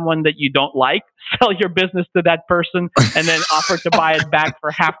find someone that you don't like, sell your business to that person, and then offer to buy it back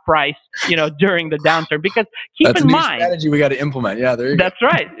for half price, during the downturn. Because That's a new strategy we got to implement. Yeah, there you go. That's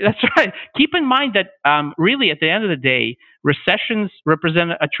right. Keep in mind that really at the end of the day, recessions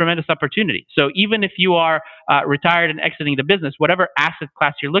represent a tremendous opportunity. So even if you are retired and exiting the business, whatever asset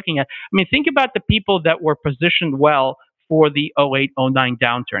class you're looking at, think about the people that were positioned well for the 08-09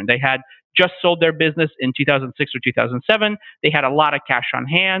 downturn. They had just sold their business in 2006 or 2007. They had a lot of cash on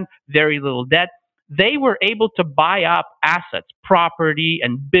hand, very little debt. They were able to buy up assets, property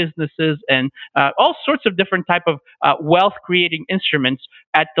and businesses, and all sorts of different type of wealth-creating instruments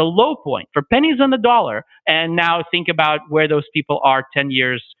at the low point for pennies on the dollar. And now think about where those people are 10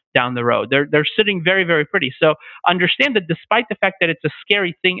 years down the road. They're sitting very, very pretty. So understand that despite the fact that it's a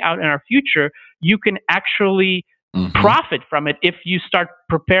scary thing out in our future, you can actually profit from it if you start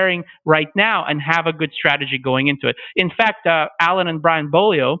preparing right now and have a good strategy going into it. In fact, Alan and Brian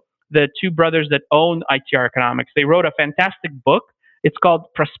Bolio, the two brothers that own ITR Economics, they wrote a fantastic book. It's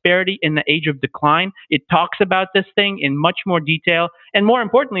called Prosperity in the Age of Decline. It talks about this thing in much more detail. And more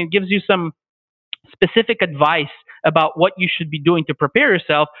importantly, it gives you some specific advice about what you should be doing to prepare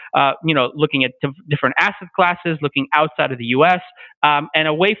yourself, looking at different asset classes, looking outside of the U.S., and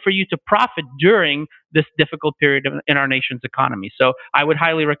a way for you to profit during this difficult period in our nation's economy. So I would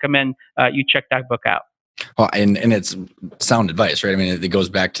highly recommend you check that book out. Well, and it's sound advice, right? It goes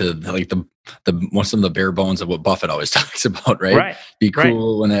back to like some of the bare bones of what Buffett always talks about, right? Right. Be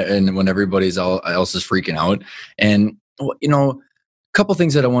cool when everybody's else is freaking out. And a couple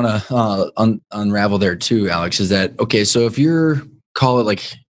things that I want to unravel there too, Alex, is that okay? So if you're call it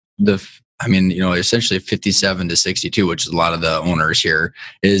like essentially 57 to 62, which is a lot of the owners here,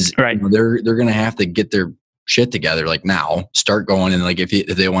 is right. They're going to have to get their shit together like now, start going, and like if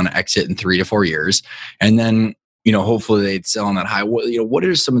they want to exit in 3 to 4 years, and then hopefully they'd sell on that high. What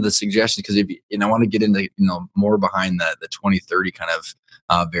are some of the suggestions? Because I want to get into more behind the 2030 kind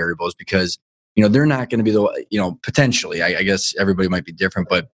of variables, because they're not going to be the potentially. I guess everybody might be different,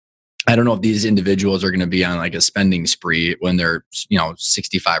 but I don't know if these individuals are going to be on like a spending spree when they're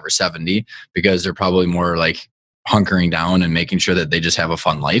 65 or 70, because they're probably more like hunkering down and making sure that they just have a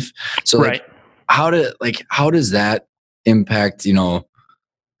fun life. So right. How does that impact, that,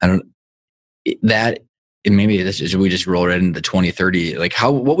 and maybe we just roll right into 2030. Like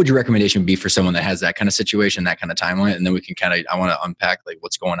what would your recommendation be for someone that has that kind of situation, that kind of timeline? And then we can I want to unpack like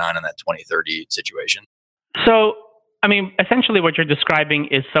what's going on in that 2030 situation. So, essentially what you're describing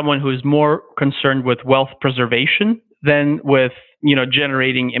is someone who's more concerned with wealth preservation than with,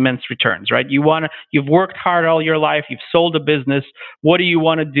 generating immense returns, right? You've worked hard all your life, you've sold a business. What do you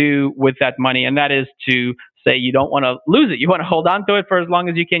want to do with that money? And that is to say you don't want to lose it. You want to hold on to it for as long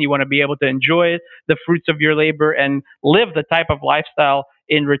as you can. You want to be able to enjoy the fruits of your labor and live the type of lifestyle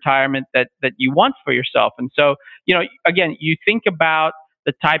in retirement that you want for yourself. And so, again, you think about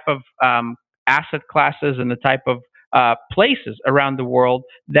the type of asset classes and the type of places around the world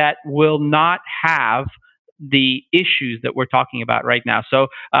that will not have the issues that we're talking about right now. So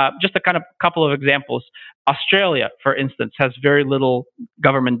just a kind of couple of examples. Australia, for instance, has very little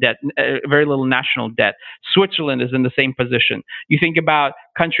government debt, very little national debt. Switzerland is in the same position. You think about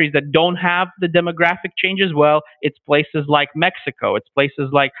countries that don't have the demographic changes. Well, it's places like Mexico. It's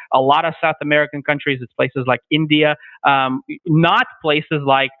places like a lot of South American countries. It's places like India, not places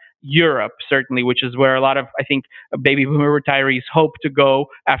like Europe, certainly, which is where a lot of, I think, baby boomer retirees hope to go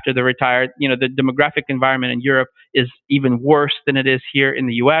after they're retired. The demographic environment in Europe is even worse than it is here in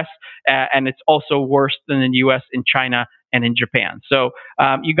the U.S., and it's also worse than in the U.S., in China, and in Japan. So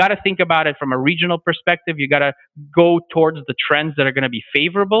you got to think about it from a regional perspective. You got to go towards the trends that are going to be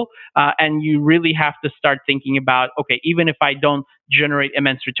favorable, and you really have to start thinking about, okay, even if I don't generate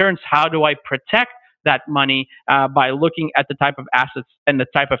immense returns, how do I protect that money by looking at the type of assets and the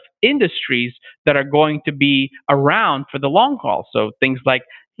type of industries that are going to be around for the long haul. So things like,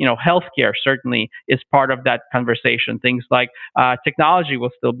 healthcare certainly is part of that conversation. Things like technology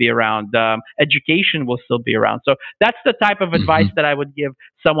will still be around. Education will still be around. So that's the type of advice that I would give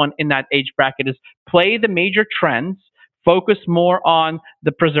someone in that age bracket: is play the major trends, focus more on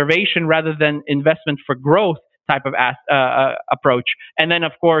the preservation rather than investment for growth type of approach. And then,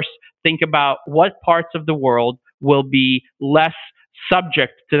 of course, think about what parts of the world will be less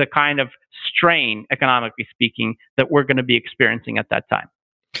subject to the kind of strain, economically speaking, that we're going to be experiencing at that time.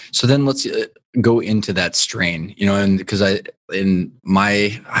 So then let's go into that strain, and because I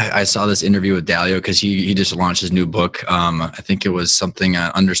saw this interview with Dalio, because he just launched his new book. I think it was something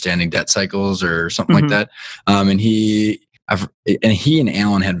Understanding Debt Cycles or something like that. And he and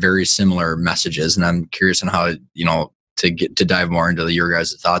Alan had very similar messages, and I'm curious on how, to dive more into your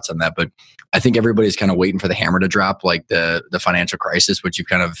guys' thoughts on that. But I think everybody's kind of waiting for the hammer to drop, like the financial crisis, which you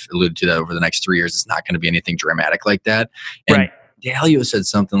kind of alluded to, that over the next 3 years, it's not going to be anything dramatic like that. And right. Dalio said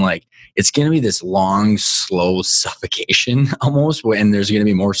something like, it's going to be this long, slow suffocation almost, and there's going to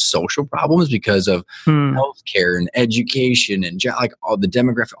be more social problems because of healthcare and education and like all the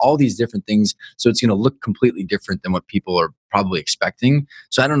demographic, all these different things. So it's going to look completely different than what people are probably expecting.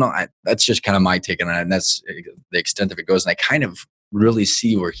 So I don't know. That's just kind of my take on it, and that's the extent of it goes. And I kind of really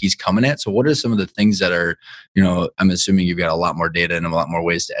see where he's coming at. So what are some of the things that are, I'm assuming you've got a lot more data and a lot more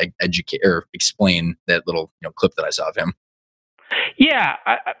ways to educate or explain that little clip that I saw of him. Yeah.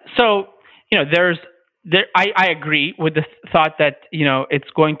 So, I agree with the thought that, it's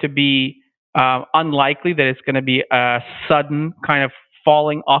going to be unlikely that it's going to be a sudden kind of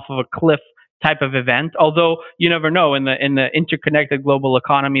falling off of a cliff type of event. Although you never know, in the interconnected global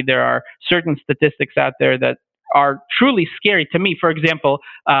economy, there are certain statistics out there that are truly scary to me. For example,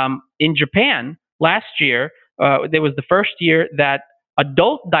 in Japan last year, there was the first year that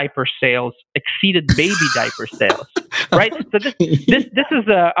adult diaper sales exceeded baby diaper sales, right? So this is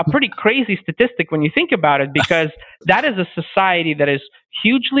a pretty crazy statistic when you think about it, because that is a society that is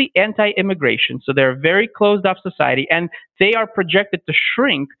hugely anti-immigration. So they're a very closed-off society, and they are projected to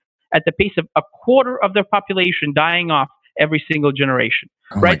shrink at the pace of a quarter of their population dying off every single generation,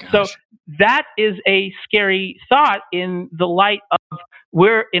 right? So that is a scary thought in the light of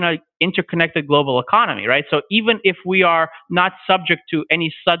we're in an interconnected global economy, right? So even if we are not subject to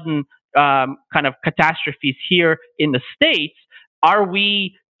any sudden kind of catastrophes here in the States, are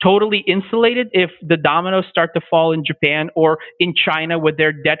we totally insulated if the dominoes start to fall in Japan or in China with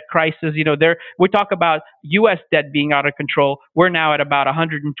their debt crisis? We talk about U.S. debt being out of control. We're now at about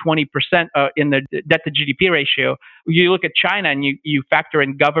 120% in the debt to GDP ratio. You look at China and you factor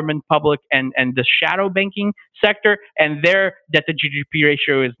in government, public, and the shadow banking sector, and their debt to GDP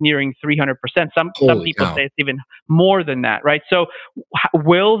ratio is nearing 300%. Some people say it's even more than that, right? So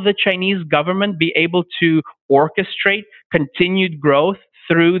will the Chinese government be able to orchestrate continued growth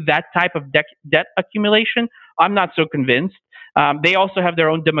through that type of debt accumulation? I'm not so convinced. They also have their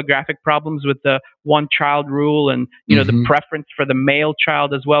own demographic problems with the one-child rule and the preference for the male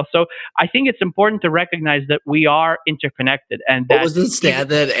child as well. So I think it's important to recognize that we are interconnected. And what was the stat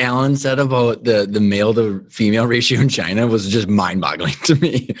that Alan said about the male to female ratio in China? Was just mind-boggling to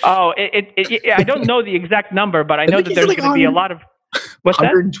me. Oh, I don't know the exact number, but I know that there's going to be a lot of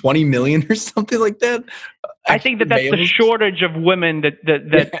 120 million or something like that. I think that's the shortage of women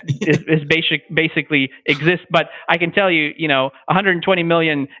that is basically exists. But I can tell you, 120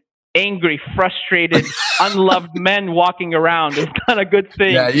 million angry, frustrated, unloved men walking around is not a good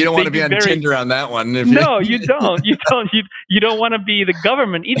thing. Yeah, you don't want to be on very, Tinder on that one. No, you don't. You don't want to be the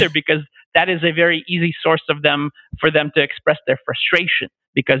government either, because that is a very easy source for them to express their frustration,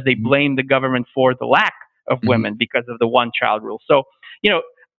 because they blame the government for the lack of women because of the one-child rule. So,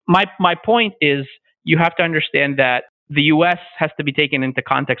 my point is, you have to understand that the U.S. has to be taken into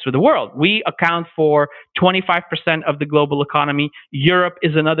context with the world. We account for 25% of the global economy. Europe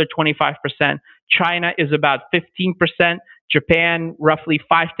is another 25%. China is about 15%. Japan, roughly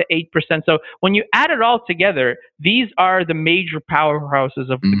 5 to 8%. So when you add it all together, these are the major powerhouses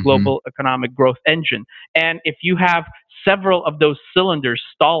of the global economic growth engine. And if you have several of those cylinders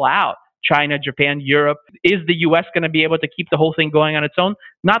stall out, China, Japan, Europe, is the U.S. going to be able to keep the whole thing going on its own?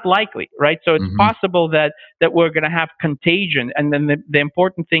 Not likely, right? So it's possible that we're going to have contagion. And then the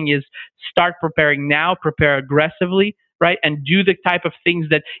important thing is start preparing now, prepare aggressively, right? And do the type of things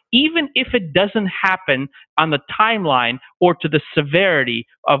that, even if it doesn't happen on the timeline or to the severity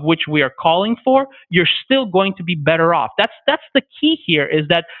of which we are calling for, you're still going to be better off. That's the key here, is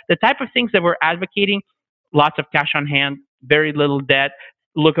that the type of things that we're advocating: lots of cash on hand, very little debt.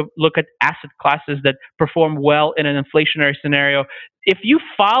 Look at asset classes that perform well in an inflationary scenario. If you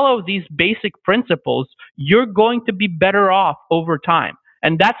follow these basic principles, you're going to be better off over time.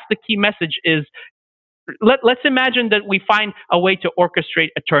 And that's the key message. Is let's imagine that we find a way to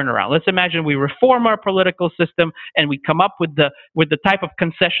orchestrate a turnaround. Let's imagine we reform our political system and we come up with the type of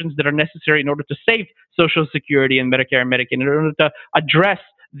concessions that are necessary in order to save Social Security and Medicare and Medicaid, in order to address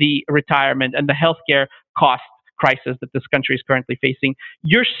the retirement and the healthcare cost crisis that this country is currently facing.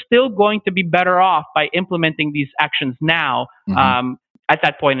 You're still going to be better off by implementing these actions now, at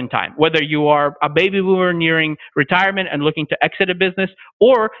that point in time, whether you are a baby boomer nearing retirement and looking to exit a business,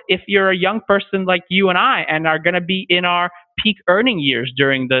 or if you're a young person like you and I and are going to be in our peak earning years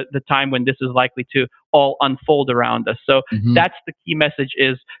during the time when this is likely to all unfold around us. So that's the key message.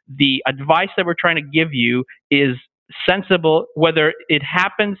 Is the advice that we're trying to give you is sensible, whether it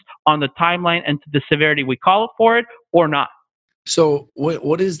happens on the timeline and to the severity we call it for it or not. So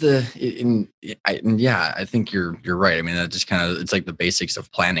what is I think you're right. I mean, that just kind of, it's like the basics of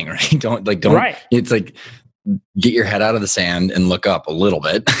planning, right? Don't right. It's like, get your head out of the sand and look up a little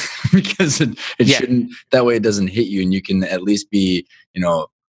bit because it shouldn't, that way it doesn't hit you, and you can at least be,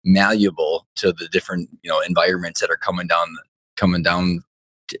 malleable to the different, environments that are coming down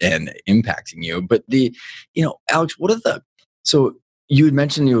and impacting you. But Alex, so you had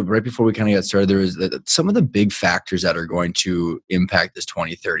mentioned, right before we kind of got started, there was some of the big factors that are going to impact this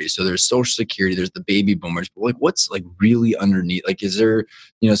 2030. So there's Social Security, there's the baby boomers, but what's really underneath? Is there,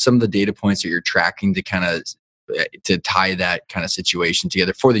 some of the data points that you're tracking to kind of to tie that kind of situation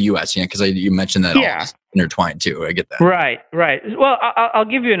together for the U.S. Because you mentioned that all intertwined too. I get that. Right. Well, I'll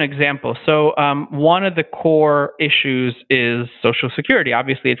give you an example. So one of the core issues is Social Security.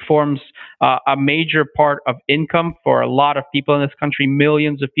 Obviously, it forms a major part of income for a lot of people in this country.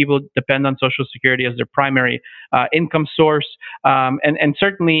 Millions of people depend on Social Security as their primary income source. And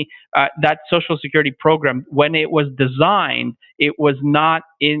certainly that Social Security program, when it was designed, it was not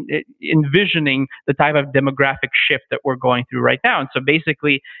envisioning the type of demographic shift that we're going through right now. And so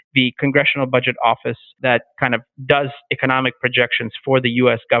basically, the Congressional Budget Office that kind of does economic projections for the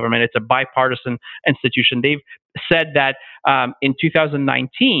U.S. government, it's a bipartisan institution. They've said that in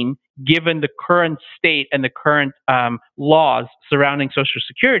 2019, given the current state and the current laws surrounding Social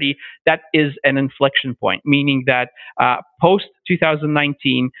Security, that is an inflection point, meaning that post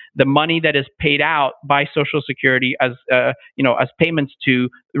 2019, the money that is paid out by Social Security as payments to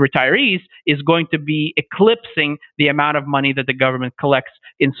retirees is going to be eclipsing the amount of money that the government collects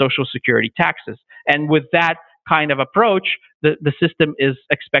in Social Security taxes. And with that kind of approach, the system is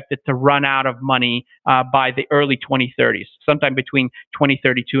expected to run out of money by the early 2030s, sometime between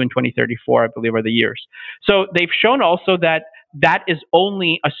 2032 and 2034, I believe, are the years. So they've shown also that is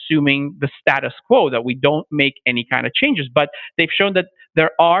only assuming the status quo, that we don't make any kind of changes. But they've shown that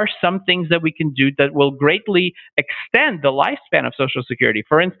there are some things that we can do that will greatly extend the lifespan of Social Security.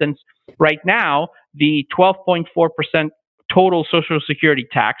 For instance, right now, the 12.4% total Social Security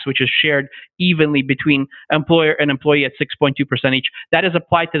tax, which is shared evenly between employer and employee at 6.2% each, that is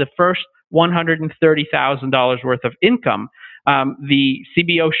applied to the first $130,000 worth of income. The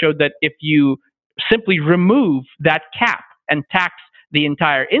CBO showed that if you simply remove that cap and tax the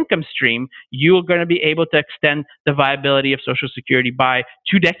entire income stream, you're going to be able to extend the viability of Social Security by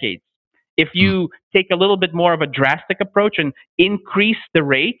 2 decades. If you take a little bit more of a drastic approach and increase the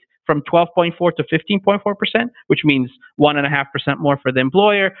rate from 12.4 to 15.4%, which means 1.5% more for the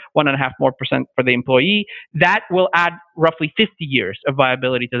employer, 1.5% more for the employee. That will add roughly 50 years of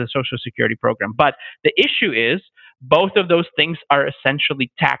viability to the Social Security program. But the issue is both of those things are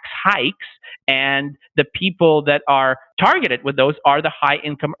essentially tax hikes, and the people that are targeted with those are the high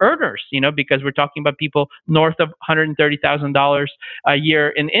income earners, because we're talking about people north of $130,000 a year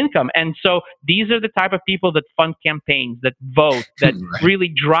in income. And so these are the type of people that fund campaigns, that vote, that Right. really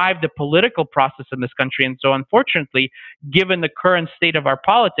drive the political process in this country. And so unfortunately, given the current state of our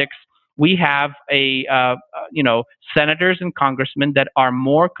politics, we have senators and congressmen that are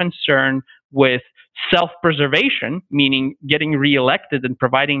more concerned with self-preservation, meaning getting reelected and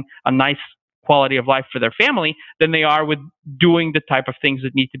providing a nice quality of life for their family, than they are with doing the type of things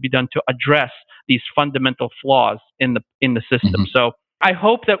that need to be done to address these fundamental flaws in the system. Mhm. So I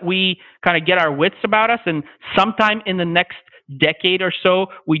hope that we kind of get our wits about us, and sometime in the next decade or so,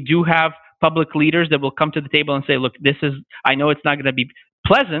 we do have public leaders that will come to the table and say, look, I know it's not going to be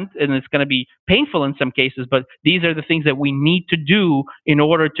pleasant and it's going to be painful in some cases, but these are the things that we need to do in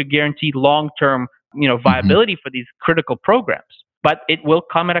order to guarantee long-term, viability for these critical programs. But it will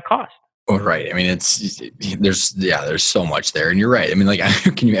come at a cost. Oh, right. I mean, there's so much there, and you're right. I mean, like,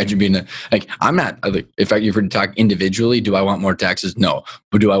 can you imagine being I'm not like, if you were to talk individually, do I want more taxes? No,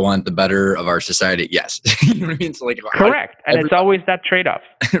 but do I want the better of our society? Yes. You know what I mean? So correct, and it's always that trade-off.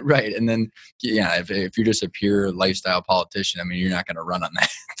 Right. And then, if you're just a pure lifestyle politician, I mean, you're not going to run on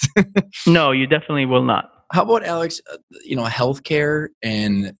that. No, you definitely will not. How about, Alex, healthcare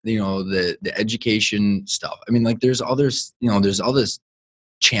and, the education stuff? I mean, there's all this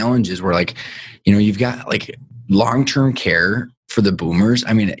challenges where you've got long-term care for the boomers.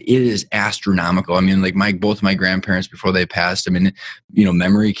 I mean, it is astronomical. I mean, both my grandparents before they passed, I mean,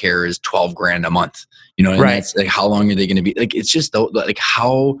 memory care is $12,000 a month, and right. That's how long are they going to be? It's just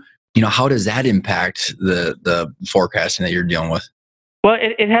how does that impact the forecasting that you're dealing with? Well,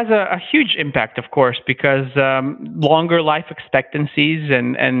 it has a huge impact, of course, because longer life expectancies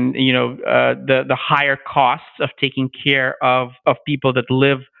and the higher costs of taking care of people that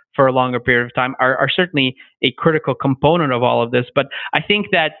live for a longer period of time are certainly a critical component of all of this. But I think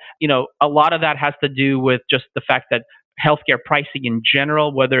that a lot of that has to do with just the fact that healthcare pricing in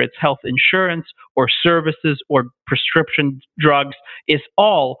general, whether it's health insurance or services or prescription drugs, is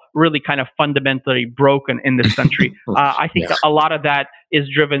all really kind of fundamentally broken in this country. I think a lot of that is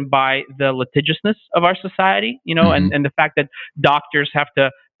driven by the litigiousness of our society, and the fact that doctors have to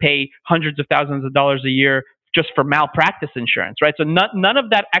pay hundreds of thousands of dollars a year just for malpractice insurance, right? So none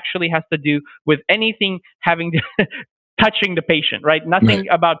of that actually has to do with anything having to touching the patient, right? Nothing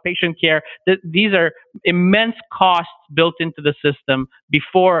about patient care. These are immense costs built into the system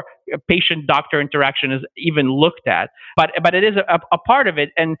before a patient-doctor interaction is even looked at. But it is a part of it.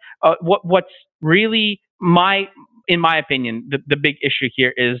 And what's really in my opinion, the big issue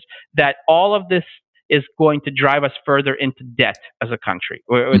here is that all of this is going to drive us further into debt as a country.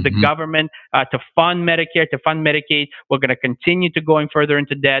 With the government to fund Medicare, to fund Medicaid, we're going to continue to going further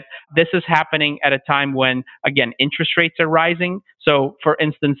into debt. This is happening at a time when, again, interest rates are rising. So, for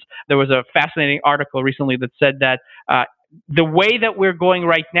instance, there was a fascinating article recently that said that the way that we're going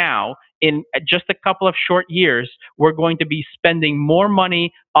right now, in just a couple of short years, we're going to be spending more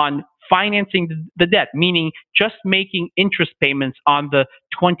money on financing the debt, meaning just making interest payments on the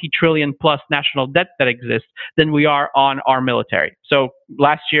 20 trillion plus national debt that exists, than we are on our military. So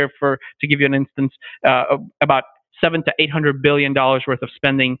last year, to give you an instance, about $700 to $800 billion worth of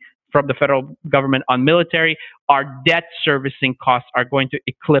spending from the federal government on military. Our debt servicing costs are going to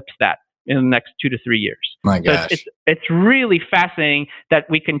eclipse that in the next 2 to 3 years. My gosh. So it's really fascinating that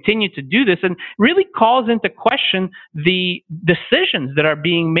we continue to do this, and really calls into question the decisions that are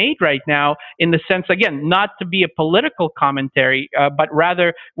being made right now, in the sense, again, not to be a political commentary, but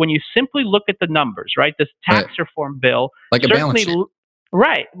rather when you simply look at the numbers, right? This tax reform bill, like a balance sheet.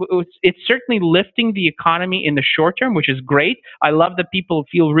 Right. It's certainly lifting the economy in the short term, which is great. I love that people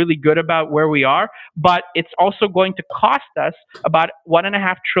feel really good about where we are, but it's also going to cost us about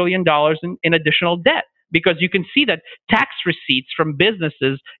 $1.5 trillion in additional debt, because you can see that tax receipts from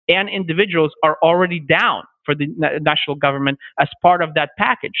businesses and individuals are already down for the national government as part of that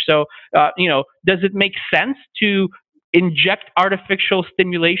package. So, does it make sense to inject artificial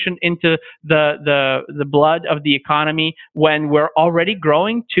stimulation into the blood of the economy when we're already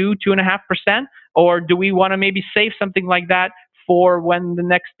growing 2.5%? Or do we want to maybe save something like that for when the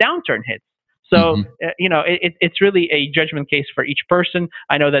next downturn hits? So, it's really a judgment case for each person.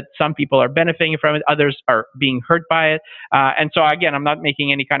 I know that some people are benefiting from it, others are being hurt by it. And so, again, I'm not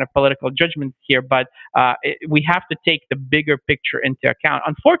making any kind of political judgment here, but we have to take the bigger picture into account,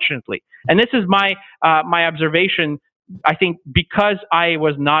 unfortunately. And this is my observation. I think because I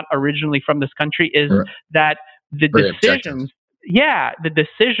was not originally from this country, is that the decisions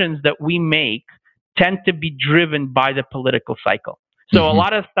that we make tend to be driven by the political cycle. So a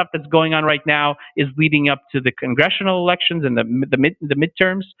lot of stuff that's going on right now is leading up to the congressional elections and the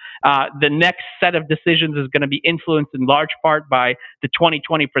midterms. The next set of decisions is going to be influenced in large part by the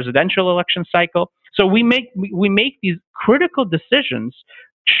 2020 presidential election cycle. So we make these critical decisions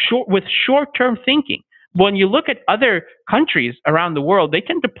with short-term thinking. When you look at other countries around the world, they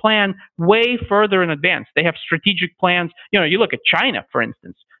tend to plan way further in advance. They have strategic plans. You look at China, for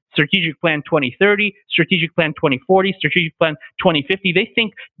instance. Strategic Plan 2030, Strategic Plan 2040, Strategic Plan 2050. They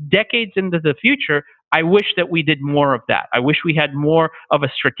think decades into the future. I wish that we did more of that. I wish we had more of a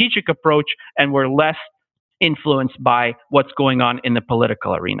strategic approach and were less influenced by what's going on in the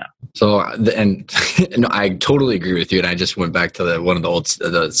political arena. So, and I totally agree with you. And I just went back to one of the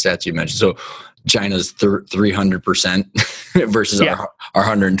stats you mentioned. So China's 300% versus our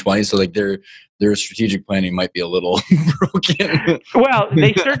 120. So like their strategic planning might be a little broken. Well,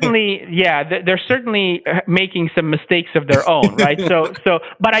 they certainly, they're certainly making some mistakes of their own, right? So,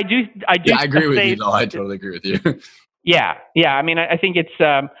 but I do. Yeah, I agree with you. No, I totally agree with you. Yeah. I mean, I think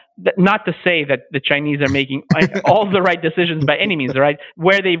it's not to say that the Chinese are making all the right decisions by any means, right?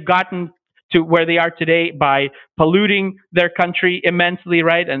 Where they've gotten to where they are today by polluting their country immensely,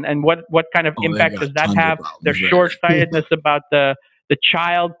 right? And what kind of impact does that have? Their short-sightedness about the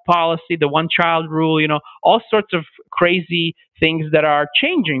child policy, the one-child rule, all sorts of crazy things that are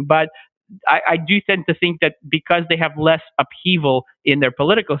changing. But I do tend to think that because they have less upheaval in their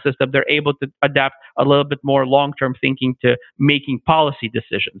political system, they're able to adapt a little bit more long-term thinking to making policy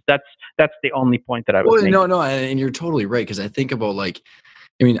decisions. That's the only point that I was making. No, and you're totally right, because I think about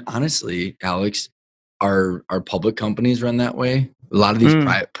honestly, Alex, our public companies run that way. A lot of these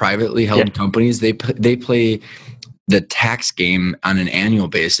privately held companies, they play the tax game on an annual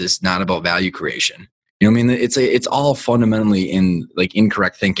basis, not about value creation. It's all fundamentally in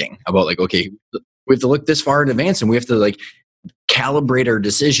incorrect thinking about okay, we have to look this far in advance and we have to calibrate our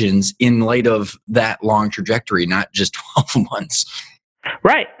decisions in light of that long trajectory, not just 12 months.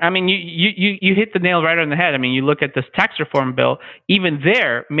 Right. I mean, you hit the nail right on the head. I mean, you look at this tax reform bill, even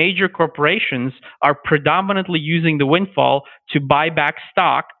there, major corporations are predominantly using the windfall to buy back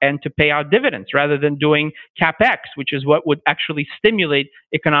stock and to pay out dividends rather than doing CapEx, which is what would actually stimulate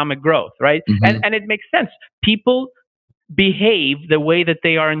economic growth, right? Mm-hmm. And it makes sense. People behave the way that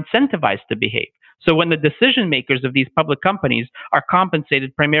they are incentivized to behave. So when the decision makers of these public companies are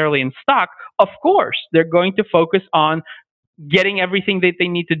compensated primarily in stock, of course, they're going to focus on getting everything that they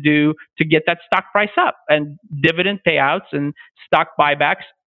need to do to get that stock price up, and dividend payouts and stock buybacks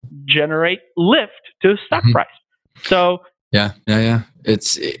generate lift to stock price. So yeah.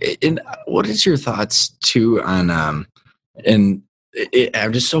 What is your thoughts too on I'm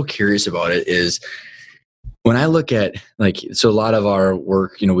just so curious about it, is when I look at so a lot of our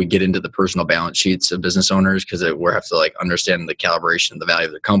work, we get into the personal balance sheets of business owners because we have to understand the calibration of the value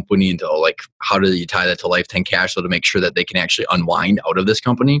of the company, and to how do you tie that to lifetime cash flow to make sure that they can actually unwind out of this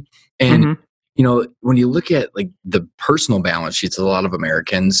company. And when you look at the personal balance sheets of a lot of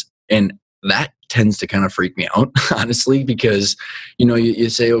Americans, and that tends to kind of freak me out, honestly, because you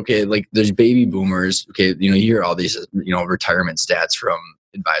say, okay, there's baby boomers, okay, you hear all these retirement stats from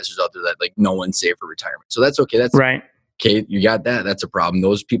advisors out there that no one's saved for retirement. So that's okay. That's right. Okay, you got that. That's a problem.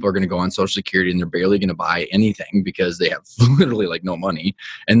 Those people are going to go on Social Security and they're barely going to buy anything because they have literally no money.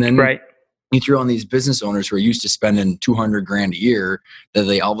 And then you throw on these business owners who are used to spending $200,000 a year that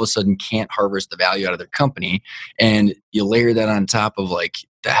they all of a sudden can't harvest the value out of their company. And you layer that on top of the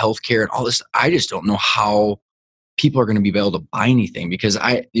healthcare and all this. I just don't know how people are going to be able to buy anything, because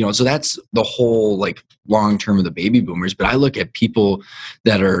so that's the whole long term of the baby boomers. But I look at people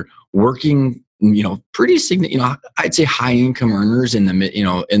that are working, pretty significant, I'd say high income earners in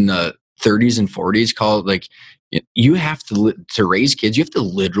the in the 30s and 40s, call it you have to raise kids, you have to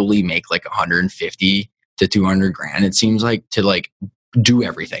literally make 150 to 200 grand, it seems to do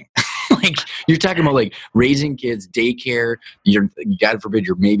everything. You're talking about raising kids, daycare, God forbid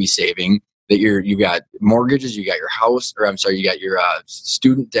you're maybe saving, that you got mortgages, you got your house, you got your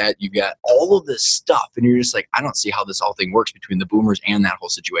student debt, you got all of this stuff, and you're just I don't see how this whole thing works between the boomers and that whole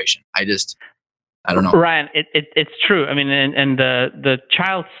situation. I don't know. Ryan, it's true. I mean, and the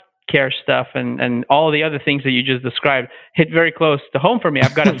child care stuff and all the other things that you just described hit very close to home for me.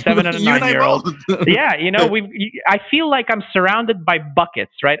 I've got a 7 and a You and I 9-year-old. both. Yeah, I feel like I'm surrounded by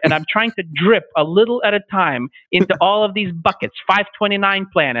buckets, right? And I'm trying to drip a little at a time into all of these buckets, 529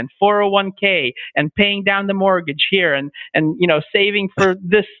 plan and 401k and paying down the mortgage here and saving for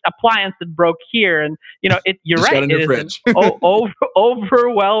this appliance that broke here. And, you're Just got right. a new It is fridge.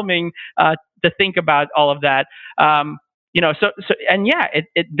 overwhelming to think about all of that.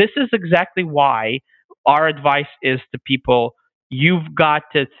 This is exactly why our advice is to people. You've got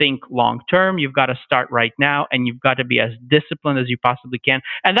to think long term. You've got to start right now, and you've got to be as disciplined as you possibly can.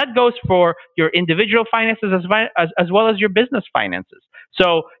 And that goes for your individual finances as well as your business finances.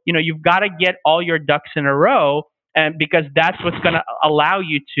 So, you've got to get all your ducks in a row, and because that's what's going to allow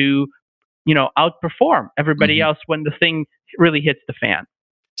you to, outperform everybody else when the thing really hits the fan.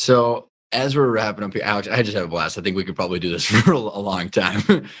 So as we're wrapping up here, Alex, I just have a blast. I think we could probably do this for a long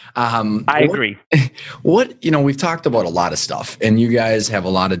time. I agree. We've talked about a lot of stuff, and you guys have a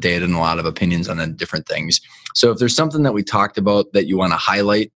lot of data and a lot of opinions on the different things. So if there's something that we talked about that you want to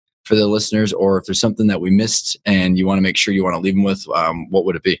highlight for the listeners, or if there's something that we missed and you want to make sure you want to leave them with, what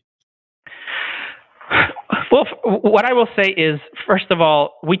would it be? Well, what I will say is, first of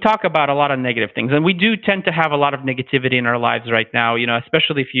all, we talk about a lot of negative things, and we do tend to have a lot of negativity in our lives right now,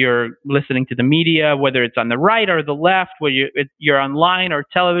 especially if you're listening to the media, whether it's on the right or the left, whether you're online or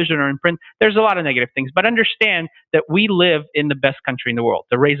television or in print, there's a lot of negative things. But understand that we live in the best country in the world.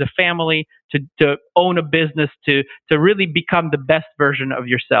 To raise a family, to own a business, to really become the best version of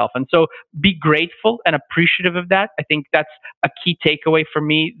yourself. And so be grateful and appreciative of that. I think that's a key takeaway for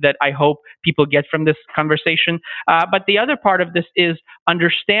me that I hope people get from this conversation. But the other part of this is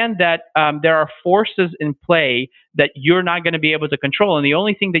understand that there are forces in play that you're not going to be able to control. And the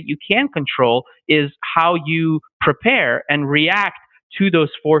only thing that you can control is how you prepare and react to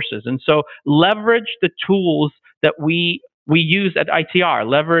those forces. And so leverage the tools that we use at ITR.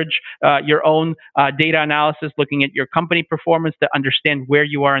 Leverage your own data analysis, looking at your company performance to understand where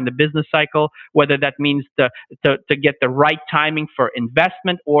you are in the business cycle, whether that means to get the right timing for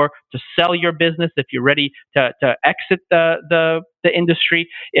investment or to sell your business if you're ready to exit the industry.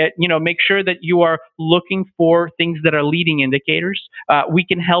 Make sure that you are looking for things that are leading indicators. We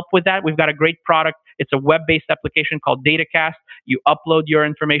can help with that. We've got a great product. It's a web-based application called DataCast. You upload your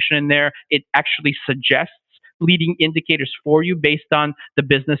information in there. It actually suggests leading indicators for you based on the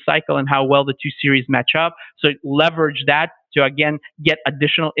business cycle and how well the two series match up. So leverage that to, again, get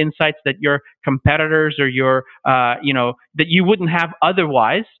additional insights that your competitors or that you wouldn't have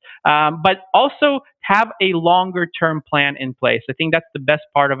otherwise. But also have a longer term plan in place. I think that's the best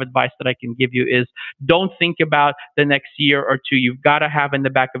part of advice that I can give you is don't think about the next year or two. You've got to have in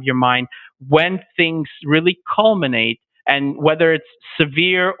the back of your mind when things really culminate, and whether it's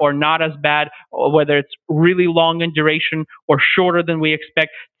severe or not as bad, or whether it's really long in duration or shorter than we expect,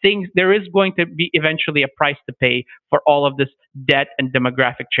 there is going to be eventually a price to pay for all of this debt and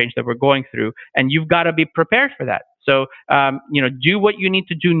demographic change that we're going through. And you've got to be prepared for that. So, do what you need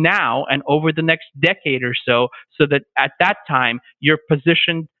to do now and over the next decade or so that at that time you're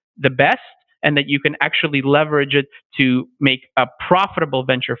positioned the best and that you can actually leverage it to make a profitable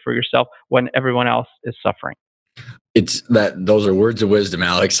venture for yourself when everyone else is suffering. Those are words of wisdom,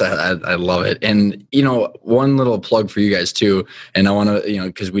 Alex. I love it. And, one little plug for you guys too. And I want to,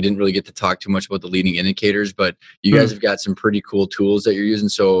 because we didn't really get to talk too much about the leading indicators, but you guys have got some pretty cool tools that you're using.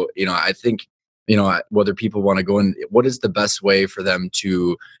 So, I think, whether people want to go in, what is the best way for them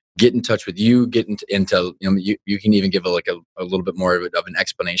to get in touch with you, get into you can even give a little bit more of an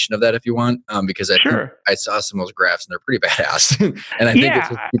explanation of that if you want, because think I saw some of those graphs and they're pretty badass. And I think it's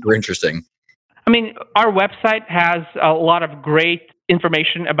super interesting. I mean, our website has a lot of great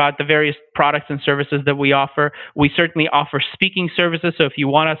information about the various products and services that we offer. We certainly offer speaking services. So if you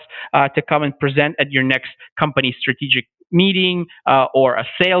want us to come and present at your next company strategic meeting or a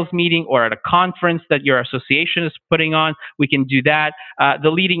sales meeting or at a conference that your association is putting on, we can do that. The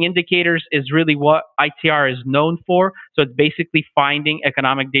leading indicators is really what ITR is known for. So it's basically finding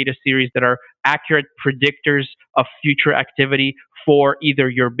economic data series that are accurate predictors of future activity for either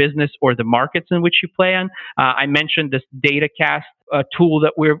your business or the markets in which you play in. I mentioned this DataCast tool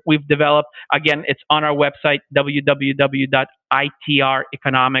that we've developed. Again, it's on our website,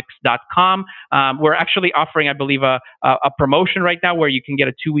 www.itreconomics.com. We're actually offering, I believe, a promotion right now where you can get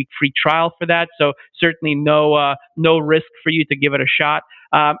a 2-week free trial for that. So certainly no risk for you to give it a shot.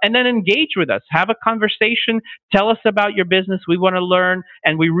 And then engage with us. Have a conversation. Tell us about your business. We want to learn,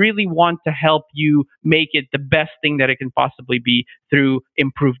 and we really want to help you make it the best thing that it can possibly be through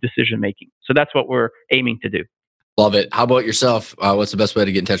improved decision making. So that's what we're aiming to do. Love it. How about yourself? What's the best way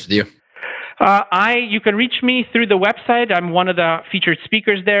to get in touch with you? You can reach me through the website. I'm one of the featured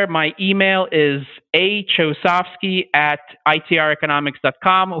speakers there. My email is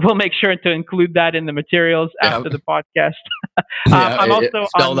achosofsky@itreconomics.com. We'll make sure to include that in the materials after the podcast. I'm also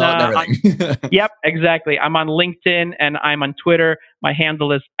spelled out and everything. Yep, exactly. I'm on LinkedIn and I'm on Twitter. My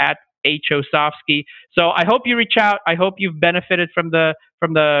handle is @achosofsky. So I hope you reach out. I hope you've benefited from the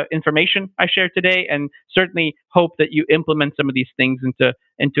information I shared today, and certainly hope that you implement some of these things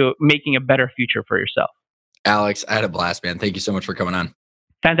into making a better future for yourself. Alex, I had a blast, man. Thank you so much for coming on.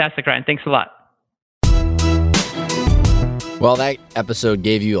 Fantastic, Ryan. Thanks a lot. Well, that episode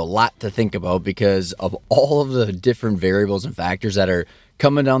gave you a lot to think about because of all of the different variables and factors that are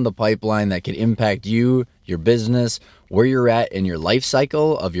coming down the pipeline that could impact you, your business, where you're at in your life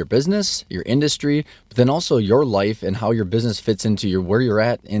cycle of your business, your industry, but then also your life and how your business fits into where you're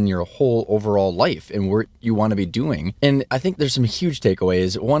at in your whole overall life and what you want to be doing. And I think there's some huge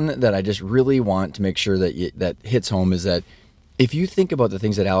takeaways. One that I just really want to make sure that hits home is that if you think about the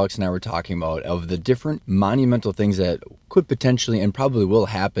things that Alex and I were talking about, of the different monumental things that could potentially and probably will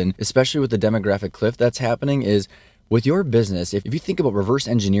happen, especially with the demographic cliff that's happening, is with your business, if you think about reverse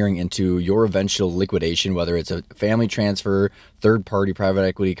engineering into your eventual liquidation, whether it's a family transfer, third party, private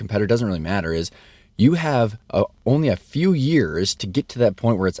equity, competitor, doesn't really matter, is you have only a few years to get to that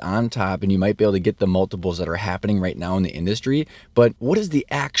point where it's on top and you might be able to get the multiples that are happening right now in the industry. But what is the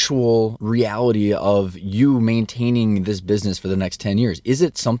actual reality of you maintaining this business for the next 10 years? Is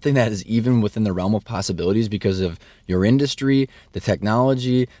it something that is even within the realm of possibilities because of your industry, the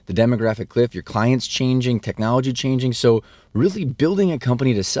technology, the demographic cliff, your clients changing, technology changing? So really building a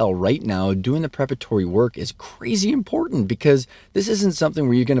company to sell right now, doing the preparatory work is crazy important, because this isn't something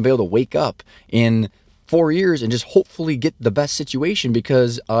where you're going to be able to wake up in 4 years and just hopefully get the best situation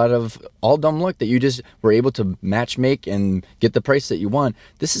because out of all dumb luck that you just were able to match make and get the price that you want.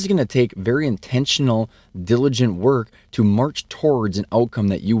 This is going to take very intentional, diligent work to march towards an outcome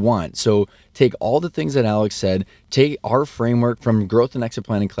that you want. So take all the things that Alex said, take our framework from Growth and Exit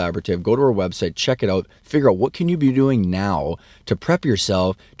Planning Collaborative, go to our website, check it out, figure out what can you be doing now to prep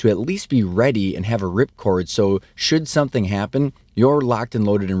yourself to at least be ready and have a ripcord. So should something happen, you're locked and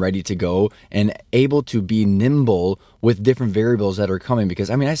loaded and ready to go and able to be nimble with different variables that are coming. Because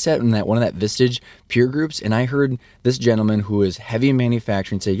I sat in one of that Vistage peer groups and I heard this gentleman who is heavy in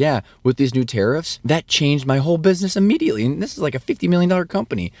manufacturing say, yeah, with these new tariffs, that changed my whole business immediately. And this is like a $50 million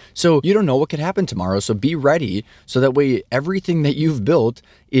company. So you don't know what could happen tomorrow. So be ready. So that way, everything that you've built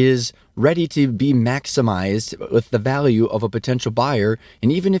is ready to be maximized with the value of a potential buyer. And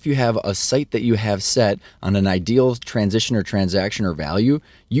even if you have a site that you have set on an ideal transition or transaction or value,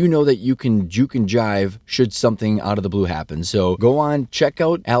 you know that you can juke and jive should something out of the blue happen. So go on, check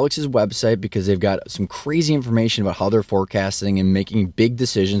out Alex's website, because they've got some crazy information about how they're forecasting and making big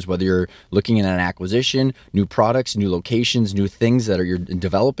decisions, whether you're looking at an acquisition, new products, new locations, new things that you're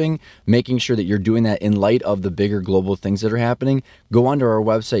developing, making sure that you're doing that in light of the bigger global things that are happening. Go onto our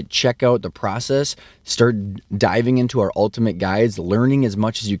website, check out the process, start diving into our ultimate guides, learning as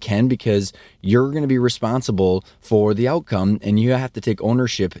much as you can, because you're going to be responsible for the outcome and you have to take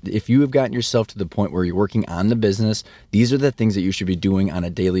ownership. If you have gotten yourself to the point where you're working on the business, these are the things that you should be doing on a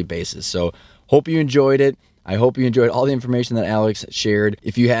daily basis. So hope you enjoyed it. I hope you enjoyed all the information that Alex shared.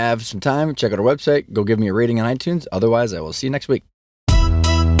 If you have some time, check out our website, go give me a rating on iTunes. Otherwise, I will see you next week.